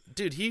liked it.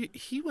 Dude,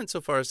 he went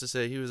so far as to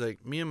say, he was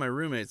like, me and my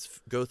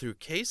roommates go through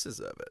cases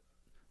of it.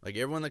 Like,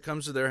 everyone that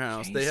comes to their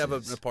house, they have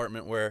an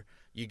apartment where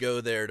you go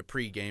there to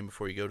pregame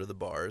before you go to the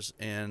bars,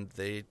 and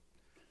they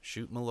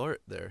shoot Malort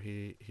there.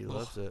 He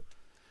loves it.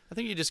 I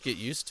think you just get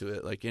used to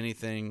it, like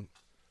anything.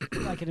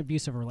 Like an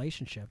abusive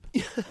relationship.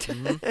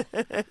 Well,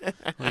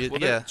 Well,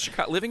 yeah.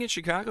 living in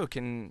Chicago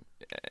can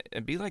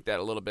be like that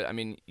a little bit. I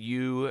mean,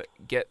 you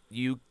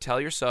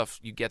tell yourself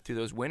you get through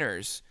those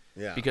winters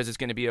because it's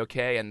going to be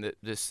okay, and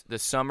the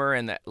summer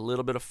and that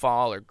little bit of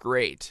fall are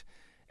great,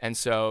 and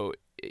so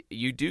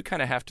you do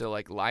kind of have to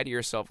like lie to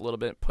yourself a little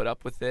bit, put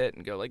up with it,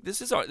 and go like,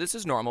 this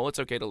is normal. It's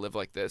okay to live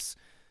like this,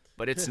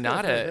 but it's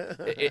not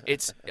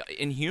it's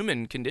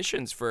inhuman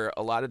conditions for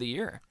a lot of the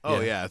year. Oh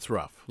yeah, it's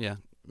rough. Yeah.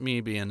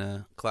 Me being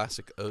a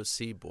classic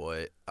OC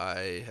boy,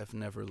 I have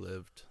never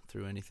lived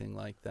through anything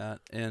like that.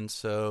 And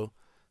so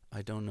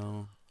I don't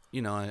know.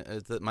 You know,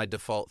 my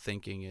default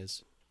thinking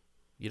is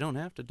you don't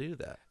have to do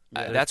that.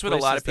 There's That's what a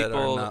lot of places that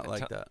are people not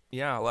like that.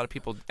 Yeah, a lot of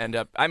people end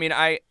up. I mean,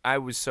 I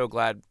was so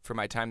glad for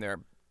my time there,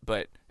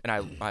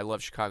 and I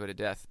love Chicago to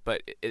death.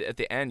 But at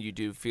the end, you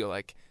do feel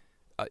like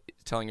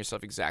telling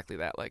yourself exactly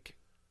that, like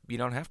you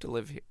don't have to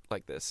live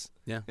like this.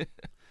 Yeah.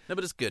 No,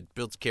 but it's good.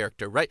 Builds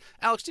character, right?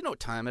 Alex, do you know what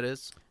time it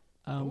is?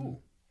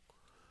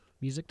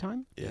 Music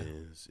time? Yeah.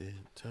 Is it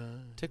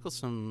time? Tickle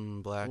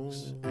some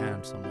blacks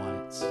and some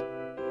whites.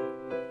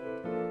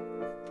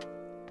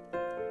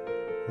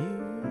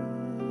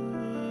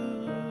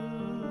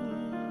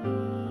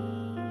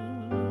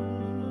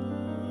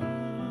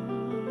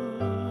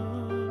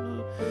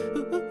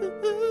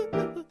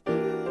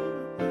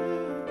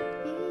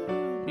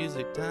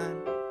 Music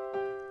time.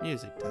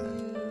 Music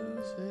time.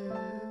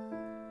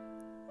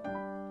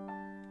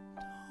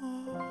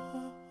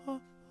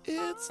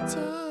 It's time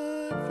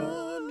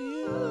for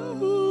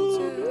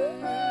music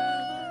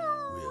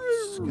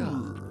with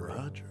Scott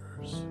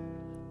Rogers.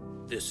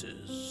 This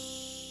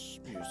is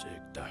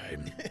music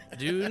time.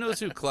 Do you know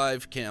who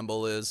Clive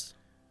Campbell is?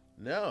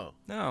 No.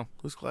 No,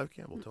 Who's Clive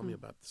Campbell? Tell me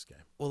about this guy.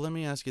 Well, let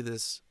me ask you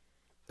this.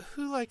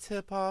 Who likes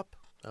hip-hop?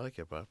 I like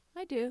hip hop.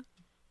 I do.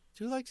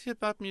 Do you like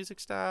hip-hop music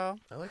style?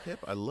 I like hip.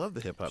 I love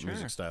the hip hop Sure.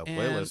 music style And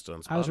playlist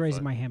on Spotify. I was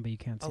raising my hand, but you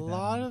can't see A that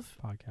lot on of-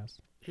 the podcast.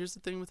 Here's the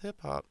thing with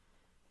hip-hop.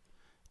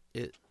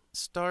 It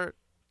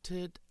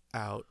started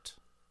out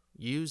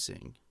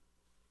using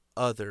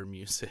other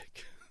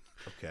music.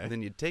 Okay. And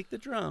then you'd take the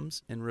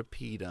drums and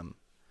repeat them.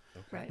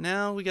 Right.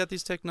 Now we got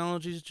these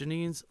technologies,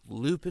 Janine's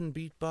looping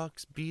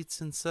beatbox beats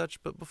and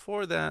such. But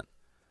before that,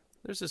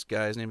 there's this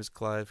guy, his name is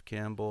Clive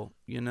Campbell,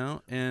 you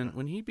know? And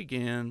when he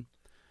began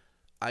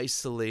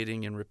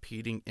isolating and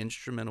repeating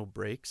instrumental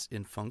breaks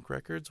in funk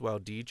records while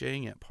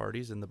DJing at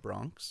parties in the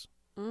Bronx,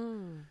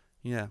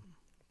 yeah,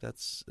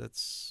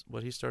 that's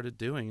what he started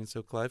doing. And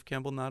so Clive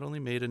Campbell not only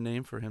made a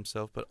name for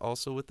himself, but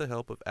also with the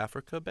help of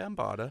Africa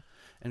Bambaataa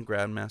and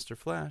Grandmaster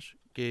Flash,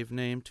 gave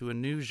name to a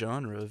new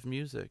genre of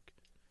music,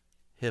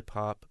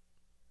 hip-hop.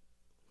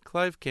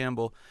 Clive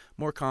Campbell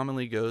more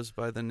commonly goes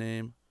by the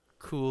name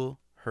Kool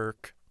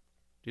Herc.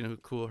 Do you know who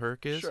Kool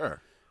Herc is?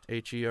 Sure.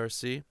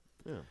 H-E-R-C.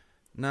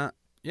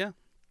 Yeah.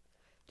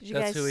 Did you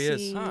That's guys who he is.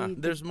 see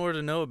There's more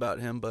to know about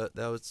him, but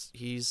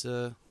he's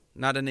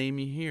not a name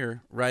you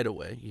hear right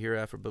away. You hear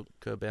Africa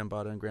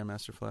Bambaataa and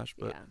Grandmaster Flash,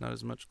 but Yeah. not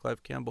as much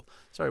Clive Campbell.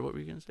 Sorry, what were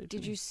you going to say?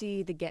 Did Jimmy? you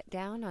see The Get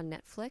Down on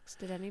Netflix?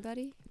 Did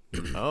anybody?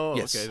 Oh,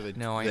 Yes. okay.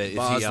 No, I- is he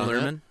Boz on that?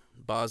 Lerman?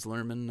 Boz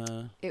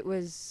Lerman. It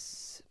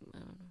was. I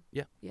don't know.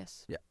 Yeah.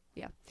 Yes. Yeah.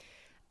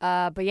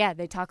 Yeah. But yeah,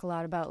 they talk a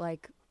lot about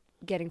like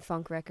getting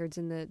funk records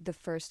and the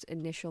first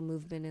initial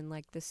movement in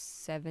like the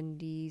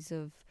 70s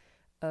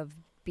of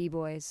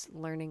b-boys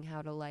learning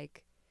how to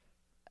like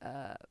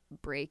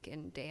break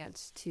and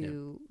dance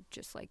to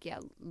just like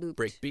loop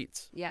break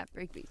beats. Yeah,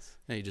 break beats.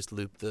 Yeah, you just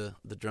loop the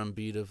drum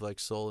beat of like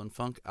soul and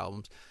funk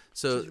albums.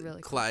 So Which is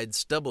really cool. Clyde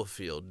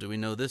Stubblefield, do we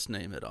know this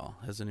name at all?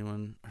 Has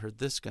anyone heard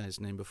this guy's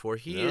name before?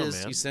 He No,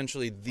 is man.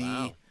 essentially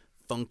the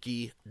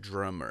funky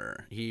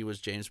drummer. He was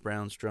James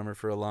Brown's drummer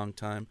for a long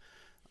time.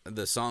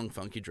 The song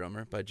Funky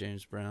Drummer by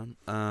James Brown.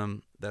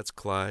 That's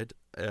Clyde,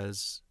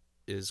 as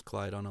is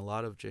Clyde on a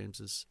lot of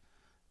James's,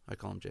 I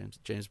call him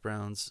James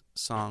Brown's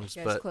songs.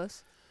 You guys But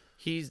close?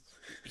 he's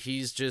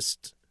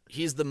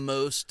the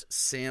most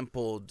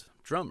sampled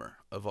drummer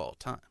of all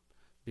time,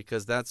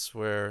 because that's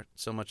where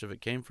so much of it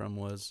came from.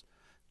 Was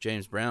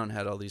James Brown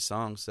had all these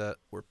songs that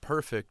were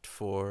perfect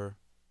for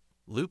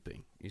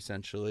looping,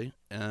 essentially,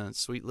 and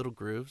sweet little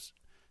grooves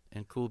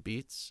and cool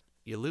beats.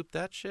 You loop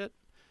that shit,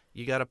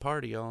 you got a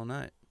party all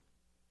night.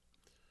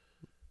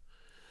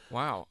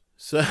 Wow.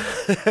 So,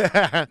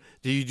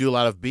 do you do a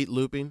lot of beat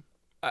looping?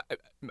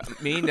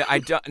 I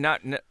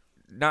don't,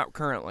 not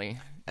currently.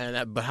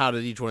 But how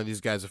did each one of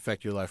these guys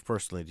affect your life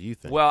personally, do you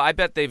think? Well, I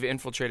bet they've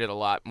infiltrated a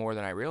lot more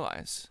than I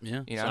realize.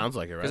 Yeah. You know? Sounds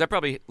like it, right? Because I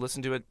probably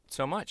listen to it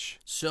so much.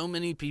 So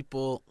many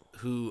people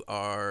who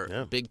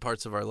are big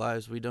parts of our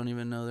lives, we don't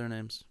even know their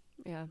names.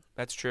 Yeah.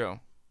 That's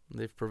true.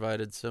 They've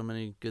provided so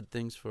many good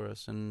things for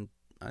us, and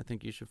I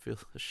think you should feel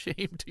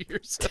ashamed of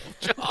yourself,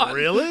 John.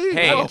 Really?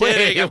 Hey, I'm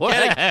kidding. I'm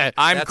kidding.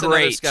 I'm That's another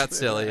great. Scott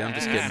Silly. I'm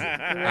just kidding.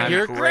 I'm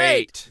You're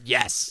great.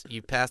 Yes,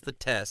 you passed the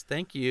test.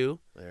 Thank you.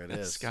 There it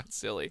is. Scott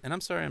Silly. And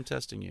I'm sorry I'm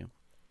testing you.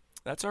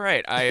 That's all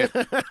right.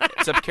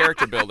 It's a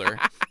character builder,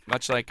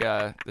 much like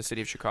the city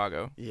of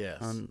Chicago.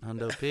 Yes.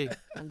 Hundo P.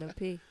 Hundo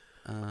P.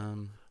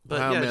 But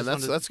wow, yeah, man,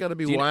 just that's got to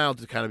be Do you- wild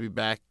to kind of be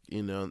back,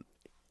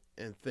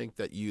 and think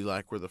that you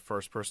were the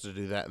first person to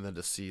do that, and then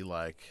to see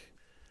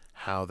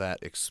how that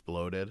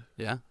exploded.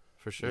 yeah,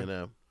 for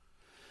sure.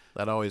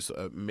 That always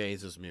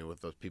amazes me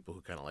with those people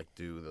who kind of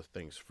do the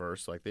things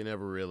first. They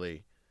never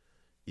really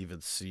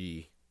even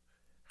see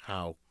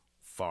how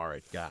far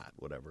it got.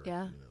 Whatever.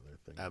 Yeah. They're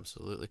thinking.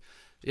 Absolutely.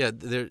 Yeah,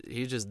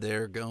 he's just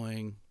there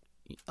going,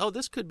 oh,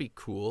 this could be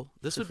cool.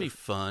 This would be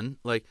fun.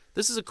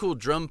 This is a cool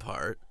drum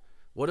part.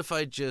 What if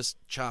I just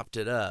chopped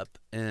it up?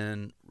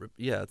 And,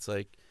 it's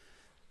like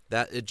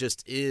that. It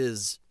just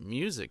is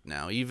music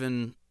now.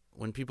 Even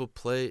when people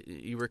play,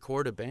 you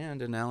record a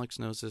band, and Alex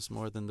knows this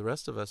more than the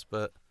rest of us,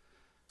 but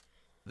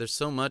there's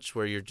so much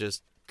where you're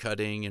just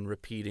cutting and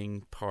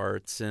repeating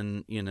parts,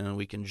 and,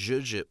 we can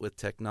zhuzh it with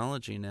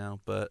technology now.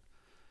 But,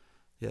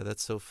 yeah,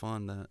 that's so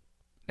fun that.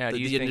 Now, do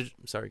you think?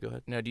 Sorry, go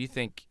ahead. Now, do you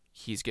think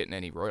he's getting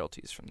any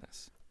royalties from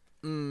this?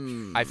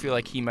 I feel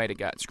like he might have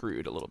got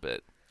screwed a little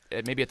bit.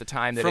 Maybe at the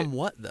time that From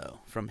what, though?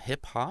 From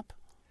hip-hop?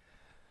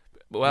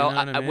 well, You know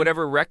what I mean?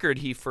 whatever record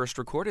he first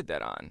recorded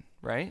that on,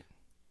 right?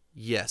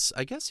 Yes.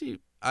 I guess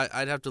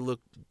I'd have to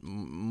look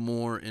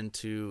more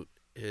into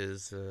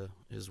his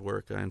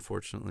work. I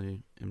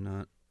unfortunately am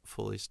not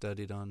fully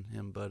studied on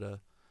him, but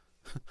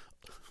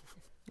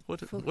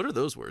what are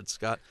those words,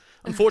 Scott?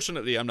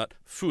 Unfortunately, I'm not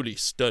fully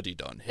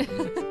studied on him. I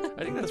think that's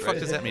right. What the fuck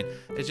does that mean?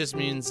 It just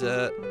means,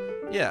 because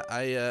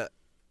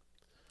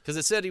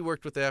it said he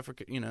worked with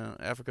Africa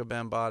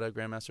Bambaataa,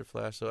 Grandmaster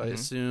Flash, so I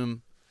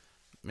assume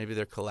maybe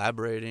they're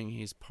collaborating.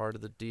 He's part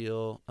of the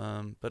deal,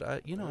 but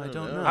I don't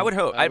know. I would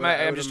hope. I'm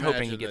would just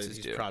hoping he imagine gets that his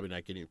he's due. probably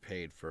not getting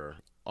paid for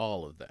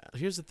all of that.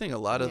 Here's the thing: a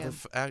lot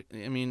of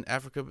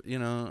Africa,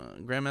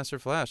 Grandmaster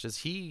Flash, is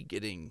he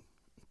getting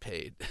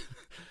paid?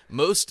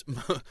 most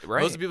of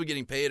the people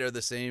getting paid are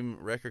the same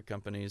record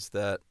companies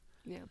that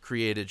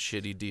created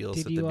shitty deals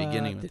at the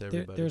beginning with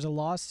everybody. There's a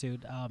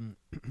lawsuit, and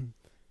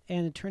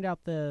it turned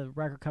out the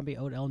record company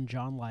owed Elton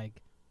John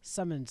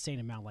some insane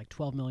amount,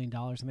 $12 million,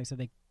 and they said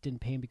they didn't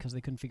pay him because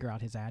they couldn't figure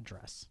out his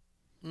address.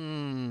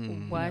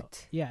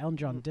 What? Yeah, Elton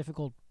John,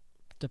 difficult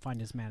to find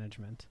his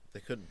management.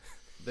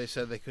 They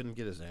said they couldn't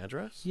get his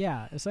address?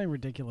 Yeah, it's something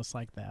ridiculous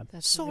like that.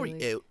 That's Sorry,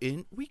 really...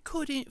 Elton, we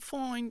couldn't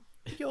find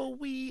your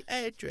wee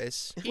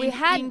address We in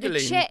had England the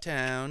check.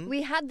 town.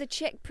 We had the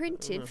check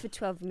printed for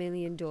 $12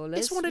 million.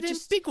 It's one of them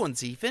big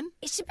ones, even.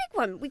 It's a big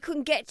one. We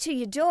couldn't get to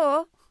your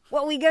door.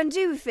 What are we going to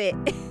do with it?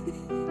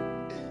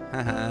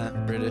 Haha,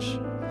 British.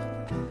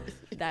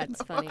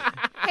 That's funny.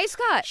 Hey,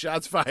 Scott.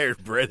 Shots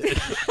fired, British.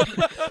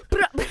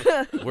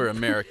 We're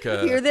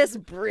America. Hear this,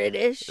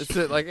 British?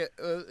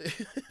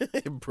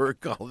 It's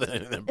Bert called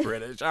it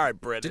British. All right,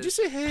 British. Did you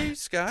say, hey,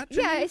 Scott?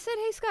 Yeah, I said,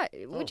 hey, Scott,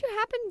 would you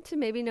happen to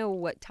maybe know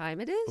what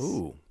time it is?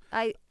 Ooh.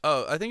 I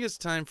think it's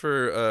time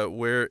for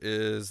where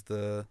is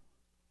the...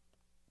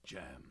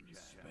 Jam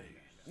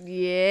space.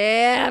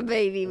 Yeah,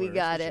 baby, we Where's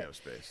got the it. jam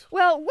space?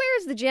 Well,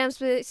 where's the Jam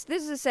Space?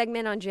 This is a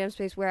segment on Jam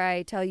Space where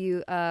I tell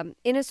you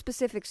in a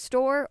specific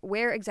store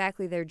where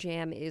exactly their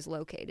jam is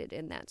located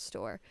in that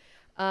store.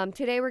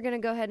 Today we're going to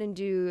go ahead and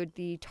do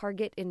the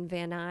Target in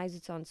Van Nuys.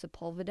 It's on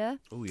Sepulveda.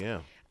 Oh,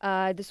 yeah.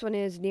 This one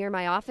is near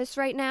my office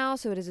right now,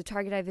 so it is a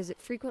Target I visit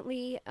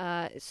frequently.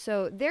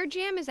 So their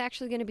jam is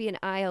actually going to be in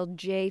aisle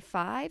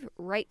J5,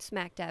 right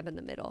smack dab in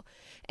the middle.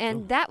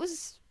 And that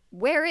was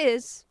where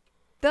is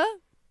the...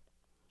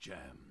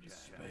 Jam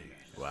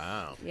space.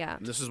 Wow. Yeah.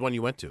 And this is one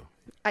you went to.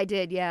 I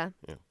did, yeah.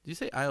 Did you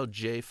say aisle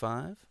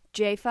J5?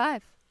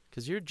 J5.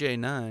 Because you're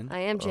J9. I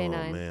am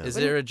J9. Oh, man. Is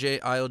there a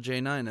aisle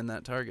J9 in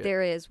that Target?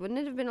 There is. Wouldn't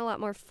it have been a lot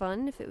more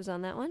fun if it was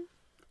on that one?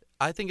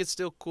 I think it's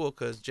still cool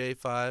because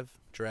J5,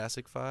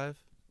 Jurassic 5,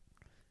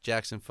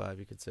 Jackson 5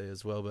 you could say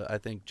as well, but I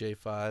think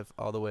J5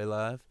 all the way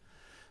live,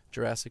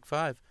 Jurassic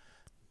 5.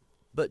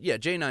 But yeah,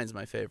 J9's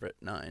my favorite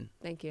 9.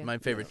 Thank you. My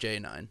favorite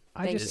J9.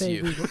 I just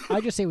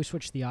is say we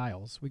switch the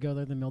aisles. We go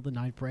there in the middle of the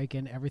night, break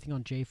in everything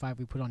on J5.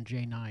 We put on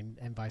J9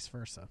 and vice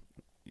versa.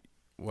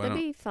 That'd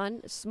be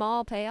fun.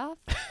 Small payoff,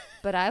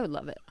 but I would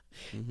love it.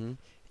 Mm-hmm.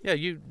 Yeah,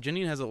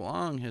 Janine has a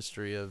long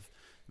history of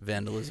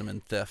vandalism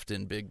and theft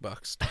in big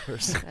box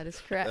stores. That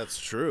is correct. That's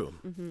true.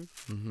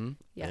 Mm-hmm.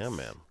 Yes. Yeah,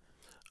 man.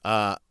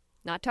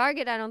 Not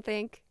Target, I don't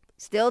think.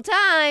 Still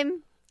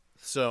time.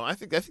 So I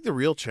think the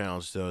real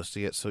challenge though is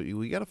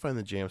we got to find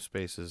the jam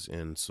spaces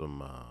in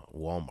some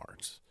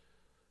Walmarts.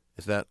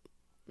 Is that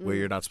where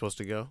you're not supposed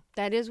to go?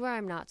 That is where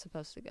I'm not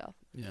supposed to go.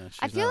 Yeah, she's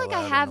I feel not like I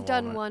allowed in have the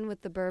done Walmart. one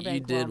with the Burbank You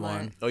did Walmart.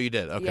 one. Oh, you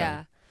did? Okay.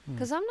 Yeah,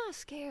 because I'm not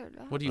scared.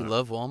 What do you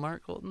love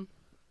Walmart, Colton?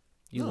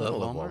 You No, I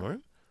love don't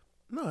Walmart?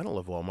 No, I don't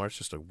love Walmart. It's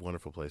just a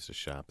wonderful place to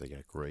shop. They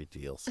got great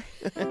deals.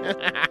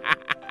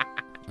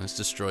 It's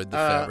destroyed the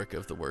fabric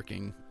of the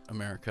working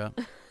America.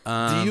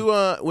 Do you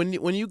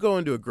when you go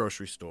into a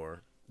grocery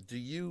store, do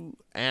you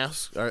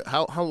ask or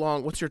how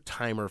long? What's your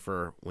timer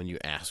for when you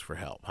ask for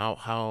help?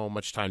 How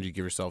much time do you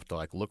give yourself to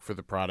like look for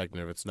the product,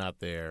 and if it's not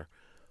there,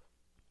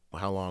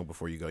 how long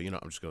before you go? I'm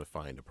just going to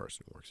find a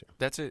person who works here.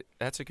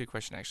 That's a good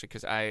question actually,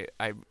 because I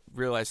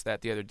realized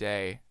that the other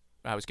day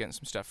I was getting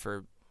some stuff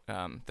for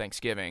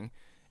Thanksgiving,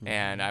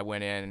 and I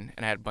went in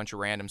and I had a bunch of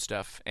random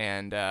stuff,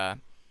 and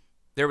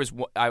there was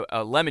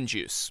a lemon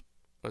juice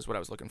was what I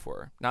was looking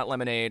for, not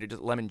lemonade, or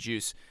just lemon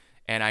juice.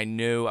 And I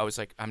knew, I was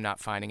like, I'm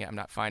not finding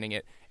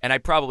it. And I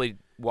probably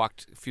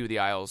walked a few of the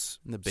aisles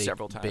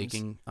several times.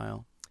 Baking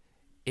aisle.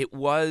 It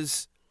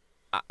was,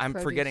 I'm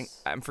Produce.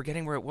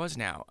 forgetting where it was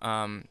now.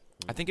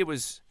 I think it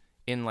was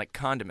in like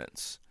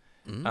condiments.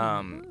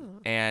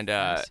 And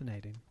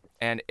Fascinating.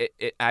 and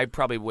I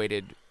probably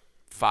waited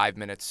 5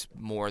 minutes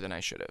more than I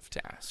should have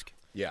to ask.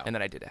 Yeah. And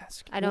then I did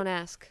ask. I don't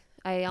ask.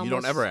 I almost,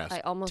 don't ever ask. I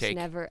almost Take.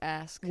 never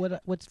ask.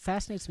 What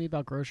fascinates me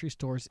about grocery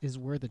stores is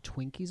where the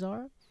Twinkies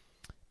are.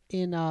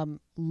 In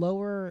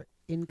lower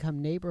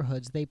income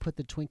neighborhoods, they put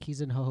the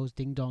Twinkies and Ho-Ho's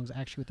Ding Dongs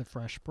actually with the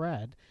fresh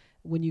bread.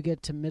 When you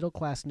get to middle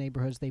class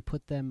neighborhoods, they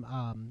put them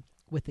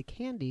with the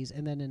candies,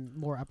 and then in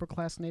more upper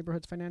class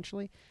neighborhoods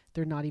financially,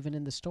 they're not even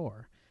in the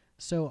store.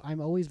 So I'm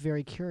always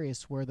very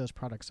curious where those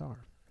products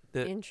are.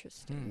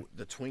 Interesting.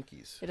 The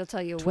Twinkies. It'll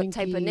tell you what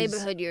type of Twinkies,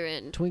 neighborhood you're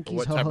in. Twinkies,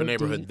 What Ho-Ho, type of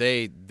neighborhood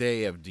Ding,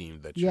 they have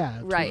deemed that you're yeah,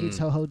 in. Right. Twinkies,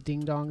 Ho-Ho,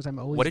 Ding Dongs. I'm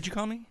always What did you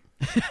call me?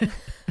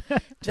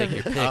 Take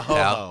your pick, A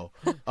pal.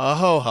 ho-ho. A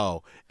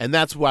ho-ho. And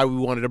that's why we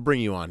wanted to bring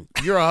you on.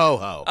 You're a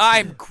ho-ho.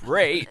 I'm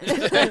great. The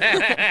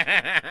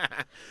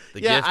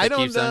gift that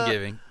keeps on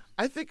giving.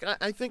 I think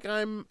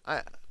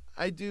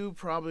I do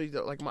probably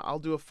like I'll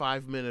do a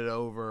 5-minute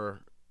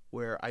over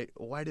where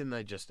why didn't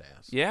I just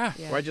ask? Yeah.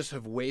 Yeah. Where I just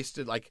have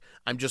wasted, like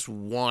I'm just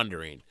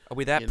wandering. Are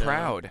we that you know?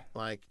 proud?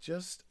 Like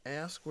just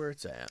ask where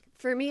it's at.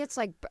 For me, it's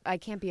like I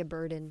can't be a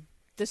burden.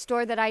 The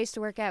store that I used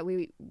to work at,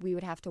 we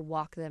would have to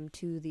walk them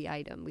to the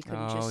item. We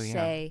couldn't just yeah.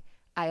 say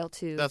aisle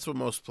 2. That's what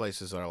most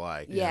places are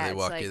like. yeah, they it's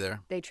walk like you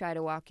there. They try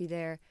to walk you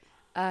there.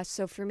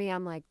 So for me,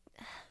 I'm like,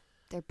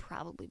 they're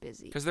probably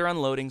busy. Because they're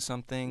unloading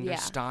something, Yeah. they're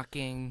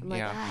stocking. I'm like,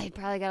 yeah. he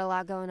probably got a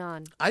lot going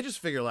on. I just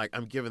figure like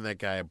I'm giving that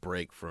guy a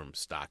break from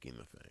stocking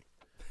the thing.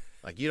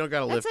 Like you don't got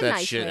to That's lift a that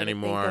nice shit way to think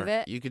anymore. of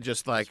it. You could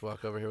just like Just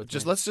walk over here with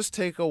just me. let's just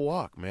take a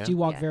walk, man. Do you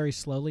walk Yeah. very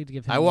slowly to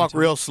give him? I more walk time?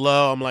 real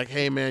slow. I'm like,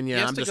 hey man, He yeah,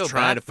 has I'm to just go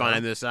trying to back, though.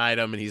 find this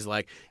item, and he's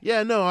like,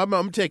 yeah, no,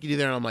 I'm taking you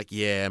there, and I'm like,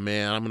 yeah,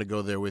 man, I'm gonna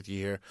go there with you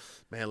here,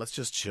 man. Let's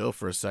just chill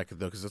for a second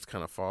though, because it's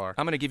kind of far.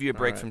 I'm going to give you a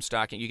break right. from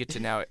stocking. You get to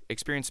now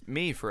experience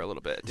me for a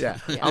little bit. Yeah.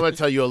 Yeah. I'm gonna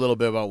tell you a little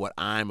bit about what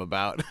I'm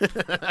about.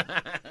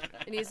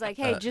 And he's like,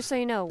 hey, just so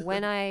you know,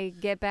 when I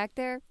get back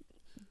there,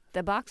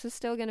 the box is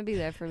still going to be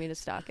there for me to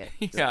stock it.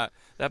 Yeah,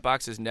 that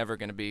box is never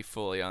going to be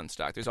fully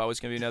unstocked. There's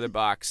always going to be another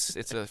box.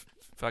 It's a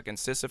fucking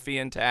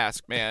Sisyphean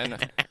task, man.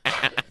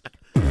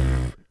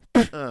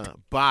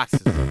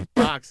 Boxes, and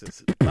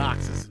boxes, and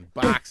boxes, and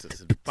boxes,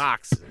 and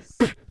boxes,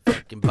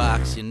 Fucking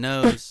box your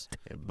nose.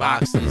 and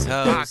Box these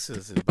hoes.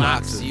 boxes, and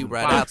boxes, Box you and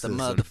right out the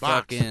boxes,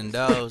 and motherfucking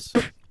doors.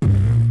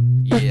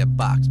 Yeah,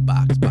 box,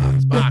 box,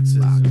 box,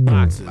 boxes, box, and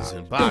box, boxes,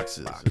 and box,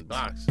 boxes, and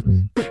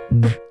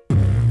boxes.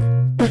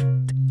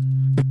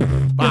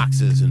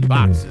 Boxes and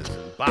boxes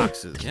and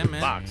boxes Yeah, and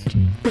man. boxes.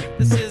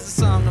 This is a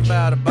song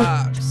about a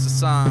box, a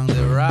song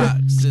that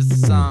rocks. It's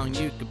a song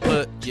you can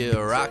put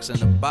your rocks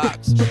in a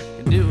box. You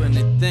can do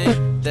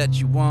anything that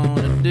you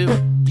wanna do.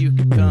 You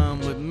can come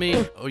with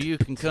me, or you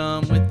can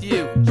come with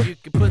you. You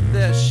can put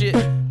that shit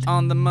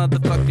on the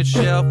motherfucking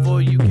shelf,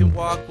 or you can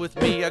walk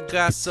with me. I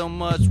got so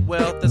much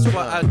wealth, that's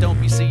why I don't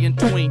be seeing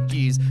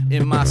Twinkies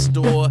in my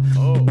store.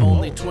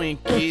 Only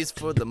Twinkies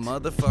for the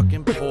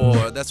motherfucking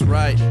poor. That's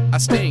right, I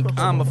stink,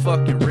 I'm a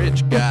fucking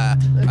rich guy.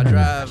 I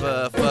drive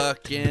a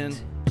fucking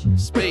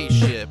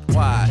spaceship.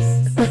 Why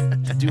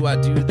do I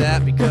do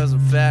that? Because I'm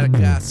fat. I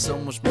got so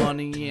much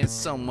money and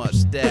so much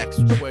stacks.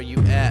 Where you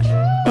at?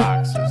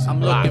 Boxes.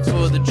 I'm looking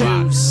for the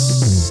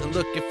juice. I'm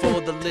looking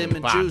for the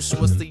lemon juice.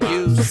 What's the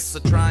use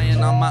of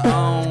trying on my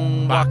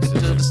own? Walking to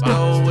the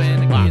store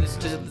and I get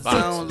into the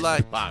zone.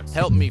 Like,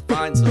 help me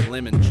find some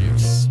lemon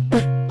juice.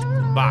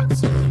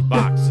 Boxes and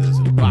boxes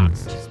and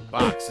boxes and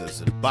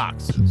boxes and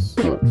boxes.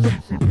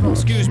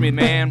 Excuse me,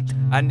 man.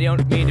 I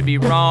don't mean to be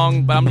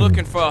wrong, but I'm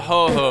looking for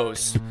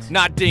ho-hos,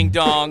 not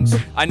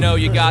ding-dongs. I know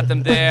you got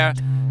them there.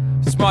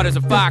 Smart as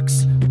a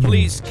fox.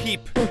 Please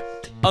keep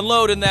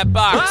unloading that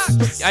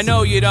box. I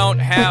know you don't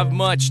have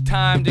much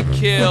time to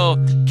kill.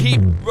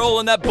 Keep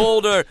rolling that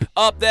boulder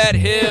up that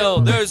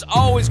hill. There's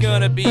always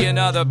gonna be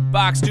another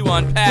box to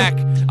unpack.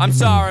 I'm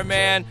sorry,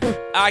 man.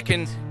 I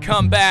can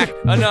come back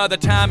another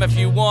time if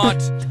you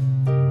want.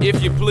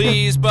 if you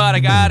please, but I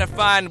gotta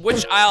find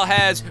which aisle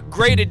has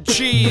grated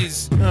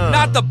cheese.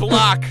 Not the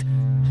block.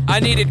 I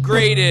need it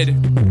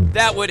grated.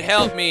 That would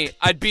help me.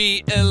 I'd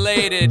be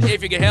elated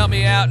if you could help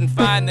me out and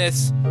find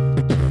this.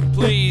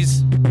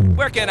 Please,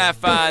 where can I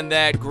find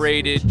that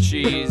grated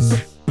cheese?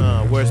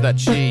 Where's that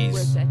cheese?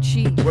 Where's that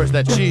cheese? Where's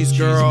that cheese,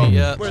 girl? me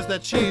up. Where's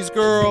that cheese,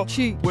 girl?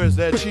 Cheese. Where's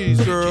that cheese,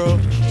 girl?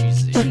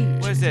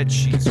 Where's that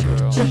cheese,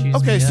 girl?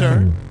 Okay,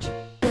 sir.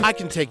 I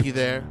can take you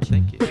there.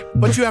 Thank you.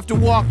 But you have to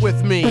walk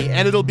with me,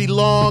 and it'll be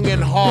long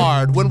and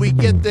hard. When we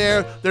get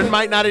there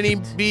might not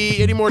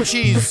be any more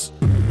cheese.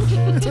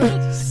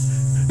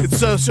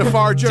 It's a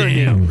far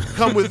journey. Damn.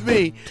 Come with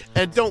me,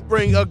 and don't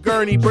bring a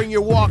gurney. Bring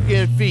your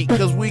walking feet,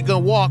 because we gonna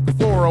walk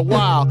for a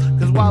while.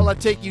 Because while I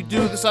take you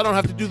do this, I don't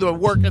have to do the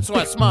work, and so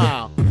I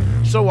smile.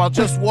 So I'll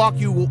just walk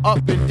you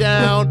up and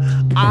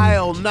down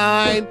aisle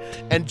 9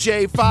 and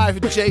J5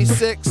 and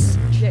J6.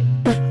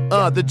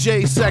 The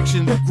J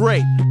section,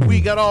 great. We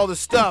got all the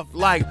stuff,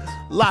 like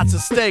lots of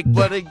steak.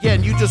 But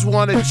again, you just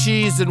wanted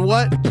cheese and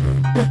what?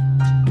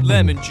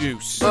 Lemon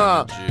juice.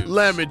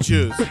 Lemon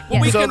juice.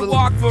 Well, we So can the-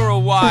 walk for a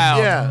while.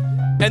 Yeah.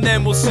 And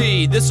then we'll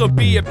see. This'll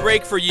be a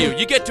break for you.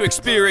 You get to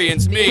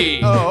experience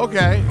me. Oh,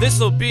 okay.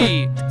 This'll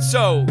be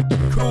so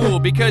cool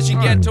because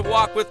you get to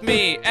walk with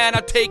me and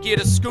I'll take you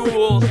to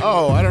school.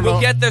 Oh, I don't know.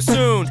 We'll get there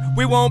soon.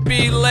 We won't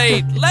be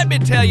late. Let me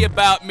tell you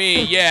about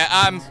me. Yeah,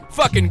 I'm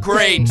fucking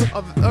great.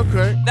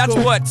 Okay. That's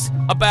cool. what's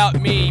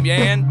about me,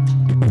 man.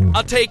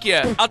 I'll take you.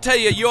 I'll tell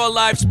you your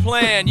life's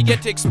plan. You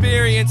get to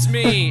experience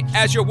me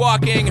as your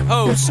walking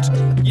host.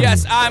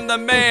 Yes, I'm the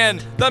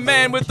man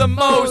with the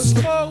most.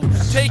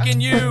 Taking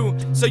you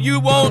so you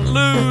won't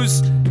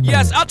lose.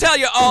 Yes, I'll tell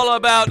you all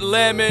about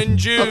lemon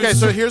juice. Okay,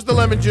 so here's the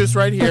lemon juice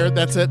right here.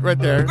 That's it right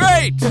there.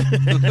 Great!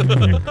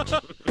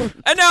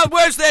 And now,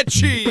 where's that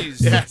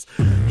cheese? Yes.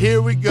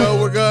 Here we go.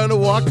 We're gonna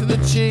walk to the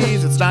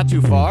cheese. It's not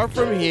too far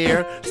from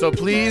here. So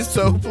please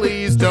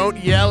don't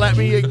yell at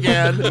me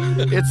again.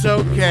 It's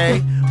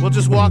okay. We'll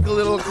just walk a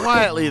little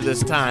quietly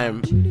this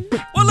time.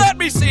 Well, let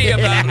me see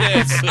about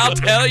this. I'll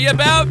tell you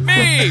about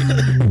me.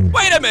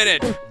 Wait a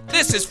minute.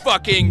 This is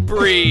fucking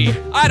Brie.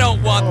 I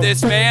don't want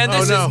this, man.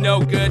 This no. is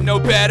no good, no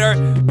better.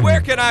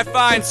 Where can I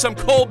find some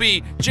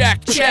Colby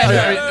Jack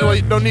Cheddar? Well,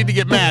 you don't need to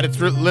get mad. It's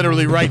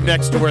literally right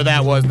next to where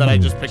that was that I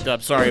just picked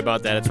up. Sorry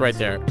about that. It's right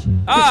there.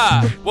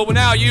 Ah, well,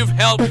 now you've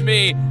helped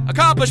me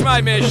accomplish my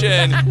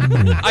mission.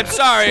 I'm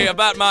sorry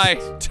about my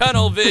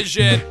tunnel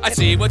vision. I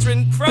see what's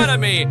in front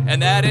of me,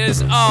 and that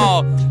is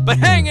all. But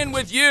hanging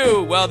with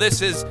you, well,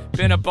 this has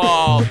been a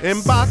ball.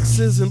 In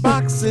boxes and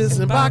boxes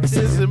and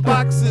boxes and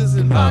boxes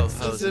and boxes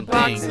Ho-hos and and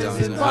boxes ding-dongs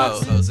and and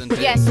boxes. ho-hos and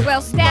ding. Yes,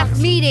 well, staff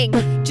meeting.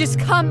 Just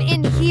come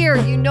in here.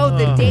 You know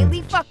the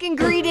daily fucking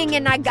greeting,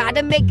 and I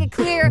gotta make it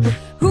clear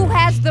who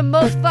has the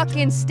most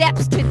fucking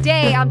steps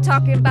today. I'm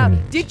talking about,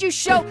 did you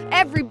show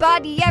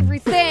everybody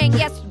everything?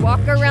 Yes,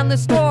 walk around the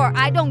store.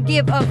 I don't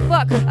give a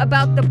fuck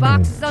about the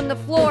boxes on the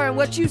floor and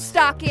what you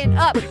stocking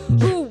up.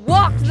 Who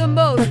walked the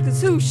most?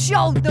 Cause who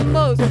showed the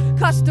most?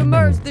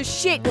 Customers, the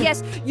shit.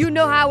 Yes, you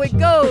know how it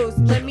goes.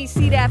 Let me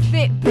see that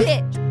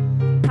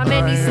Fitbit. How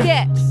many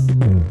steps?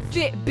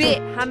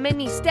 Fitbit, how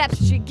many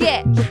steps you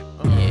get?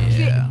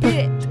 Yeah.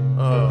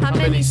 Fitbit, How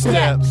many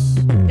steps?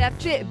 that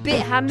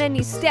Fitbit, how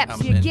many steps How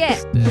you many get?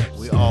 steps?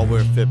 We all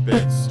wear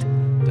Fitbits.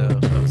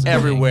 Ho-hos and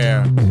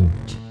Everywhere.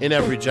 In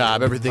every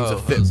job, everything's a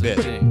Ho-hos and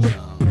Fitbit.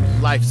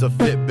 ding-dongs. Life's a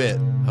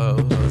Fitbit.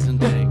 Ho-hos and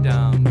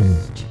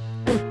ding-dongs.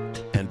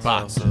 And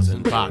boxes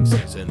and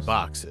boxes and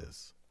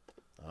boxes.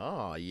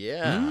 Oh,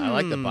 yeah. I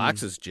like the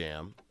boxes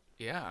jam.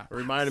 Yeah. It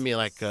reminded me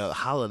like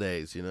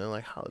holidays,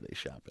 like holiday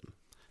shopping.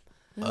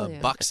 Oh, yeah.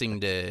 Boxing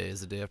Day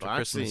is the day after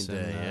Boxing Christmas.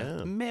 Day, in,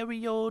 yeah.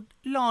 merry old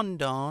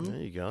London.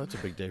 There you go. That's a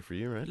big day for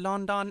you, right?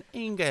 London,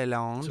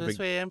 England. It's a That's big-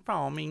 where I'm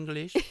from,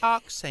 English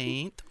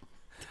accent.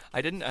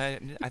 I didn't.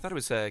 I thought it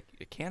was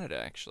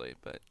Canada actually,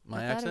 but My I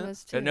thought it accent?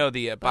 was too. no,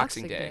 the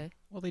Boxing Day.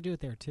 Well, they do it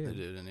there They too.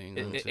 do it in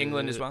England. too.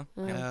 England as well.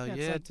 Mm. Hell Yeah, it's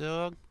yeah, like-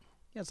 dog.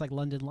 Yeah, it's like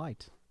London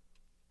Light.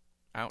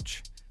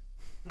 Ouch.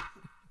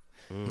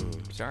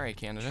 Mm. Sorry,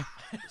 Canada.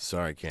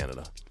 Sorry,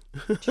 Canada.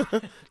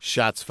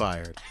 Shots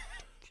fired.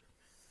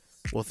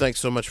 Well, thanks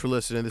so much for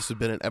listening. This has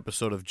been an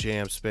episode of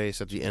Jam Space.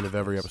 At the end of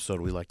every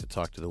episode, we like to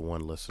talk to the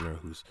one listener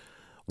who's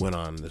went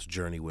on this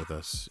journey with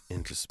us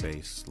into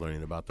space,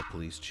 learning about the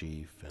police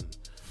chief and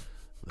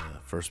the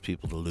first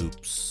people to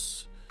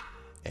loops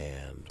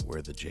and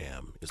where the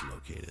jam is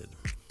located.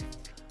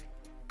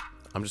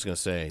 I'm just going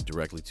to say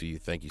directly to you,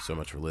 thank you so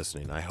much for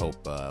listening. I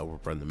hope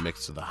we're in the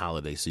mix of the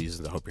holiday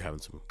season. I hope you're having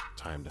some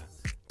time to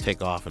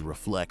take off and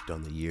reflect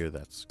on the year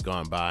that's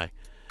gone by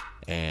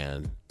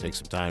and take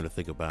some time to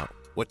think about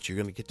what you're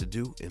going to get to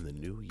do in the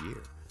new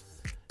year.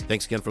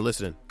 Thanks again for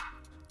listening.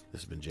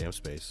 This has been Jam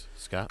Space.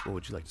 Scott, what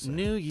would you like to say?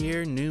 New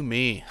year, new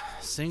me.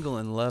 Single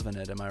and loving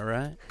it, am I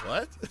right?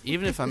 What?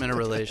 Even if I'm in a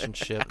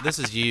relationship, this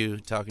is you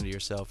talking to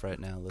yourself right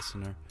now,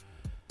 listener.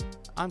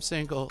 I'm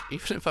single.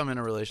 Even if I'm in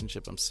a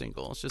relationship, I'm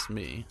single. It's just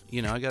me.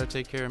 I got to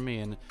take care of me.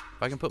 And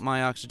if I can put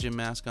my oxygen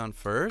mask on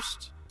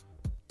first,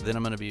 then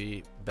I'm going to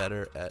be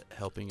better at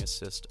helping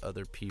assist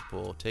other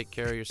people. Take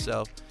care of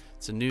yourself.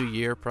 It's a new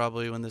year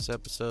probably when this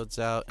episode's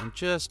out, and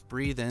just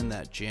breathe in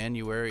that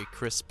January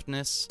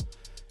crispness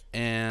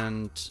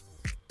and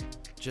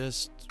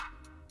just,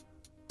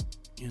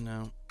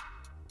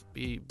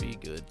 be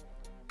good.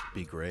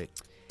 Be great.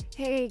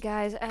 Hey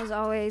guys, as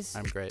always,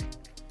 I'm great.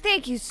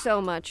 thank you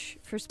so much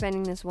for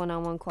spending this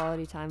one-on-one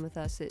quality time with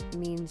us. It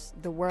means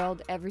the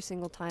world every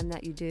single time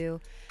that you do.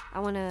 I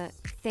want to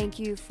thank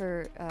you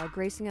for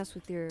gracing us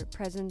with your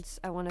presence.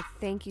 I want to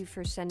thank you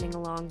for sending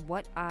along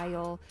what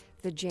aisle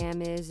the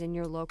jam is in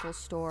your local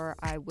store.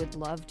 I would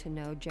love to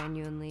know,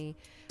 genuinely.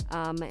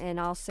 And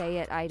I'll say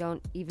it, I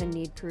don't even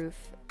need proof,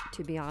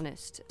 to be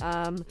honest.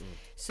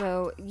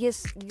 So,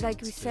 yes,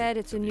 like we said,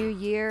 it's a new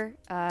year.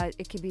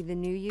 It could be the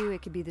new you.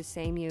 It could be the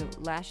same you.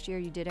 Last year,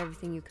 you did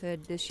everything you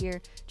could. This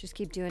year, just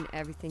keep doing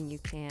everything you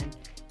can.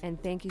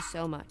 And thank you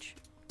so much.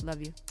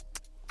 Love you.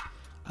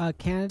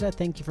 Canada,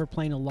 thank you for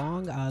playing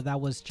along. That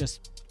was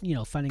just,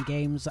 fun and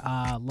games.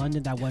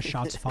 London, that was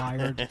shots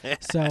fired.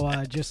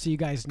 So just so you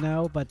guys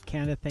know, but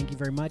Canada, thank you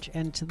very much.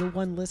 And to the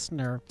one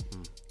listener,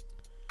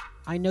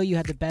 I know you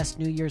had the best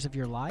New Year's of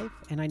your life,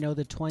 and I know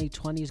that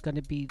 2020 is going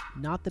to be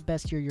not the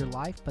best year of your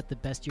life, but the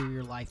best year of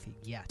your life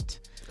yet.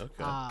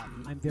 Okay.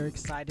 I'm very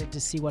excited to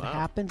see what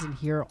happens and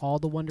hear all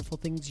the wonderful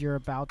things you're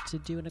about to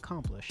do and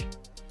accomplish.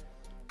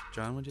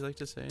 John, would you like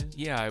to say it?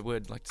 Yeah, I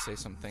would like to say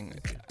something.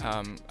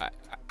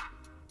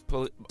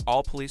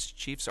 All police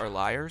chiefs are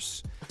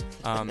liars.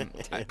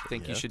 I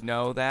think you should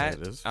know that.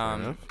 That is fair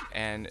enough.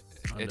 And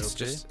it's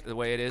Okay. just the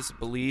way it is.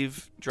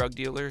 Believe drug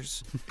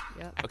dealers.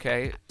 Yep.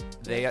 Okay,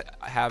 they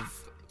have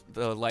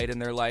the light in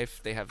their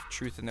life. They have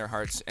truth in their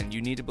hearts, and you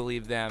need to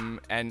believe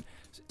them. And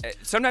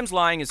sometimes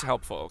lying is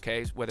helpful.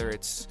 Okay, whether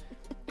it's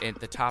at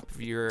the top of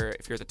if you're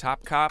the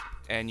top cop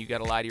and you got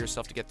to lie to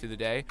yourself to get through the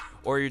day,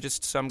 or you're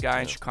just some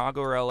guy in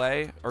Chicago or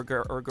LA or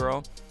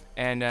girl,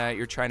 and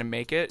you're trying to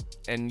make it,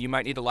 and you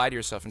might need to lie to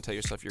yourself and tell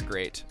yourself you're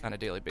great on a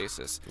daily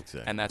basis,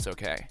 Exactly. and that's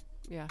okay.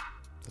 Yeah.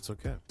 That's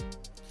okay.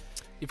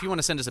 If you want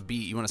to send us a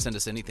beat, you want to send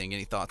us anything,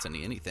 any thoughts,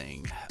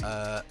 anything,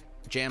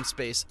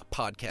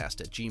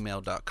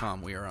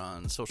 jamspacepodcast@gmail.com. We are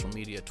on social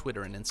media,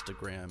 Twitter and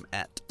Instagram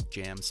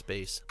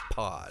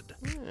 @jamspacepod.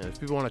 Yeah, if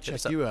people want to Hit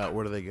us check up. you out,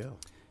 where do they go?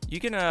 You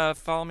can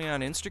follow me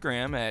on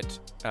Instagram at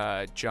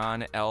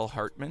John L.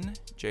 Hartman,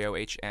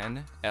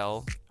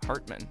 JOHNL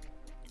Hartman.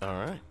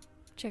 All right.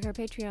 Check our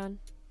Patreon.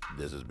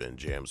 This has been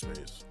Jam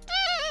Space.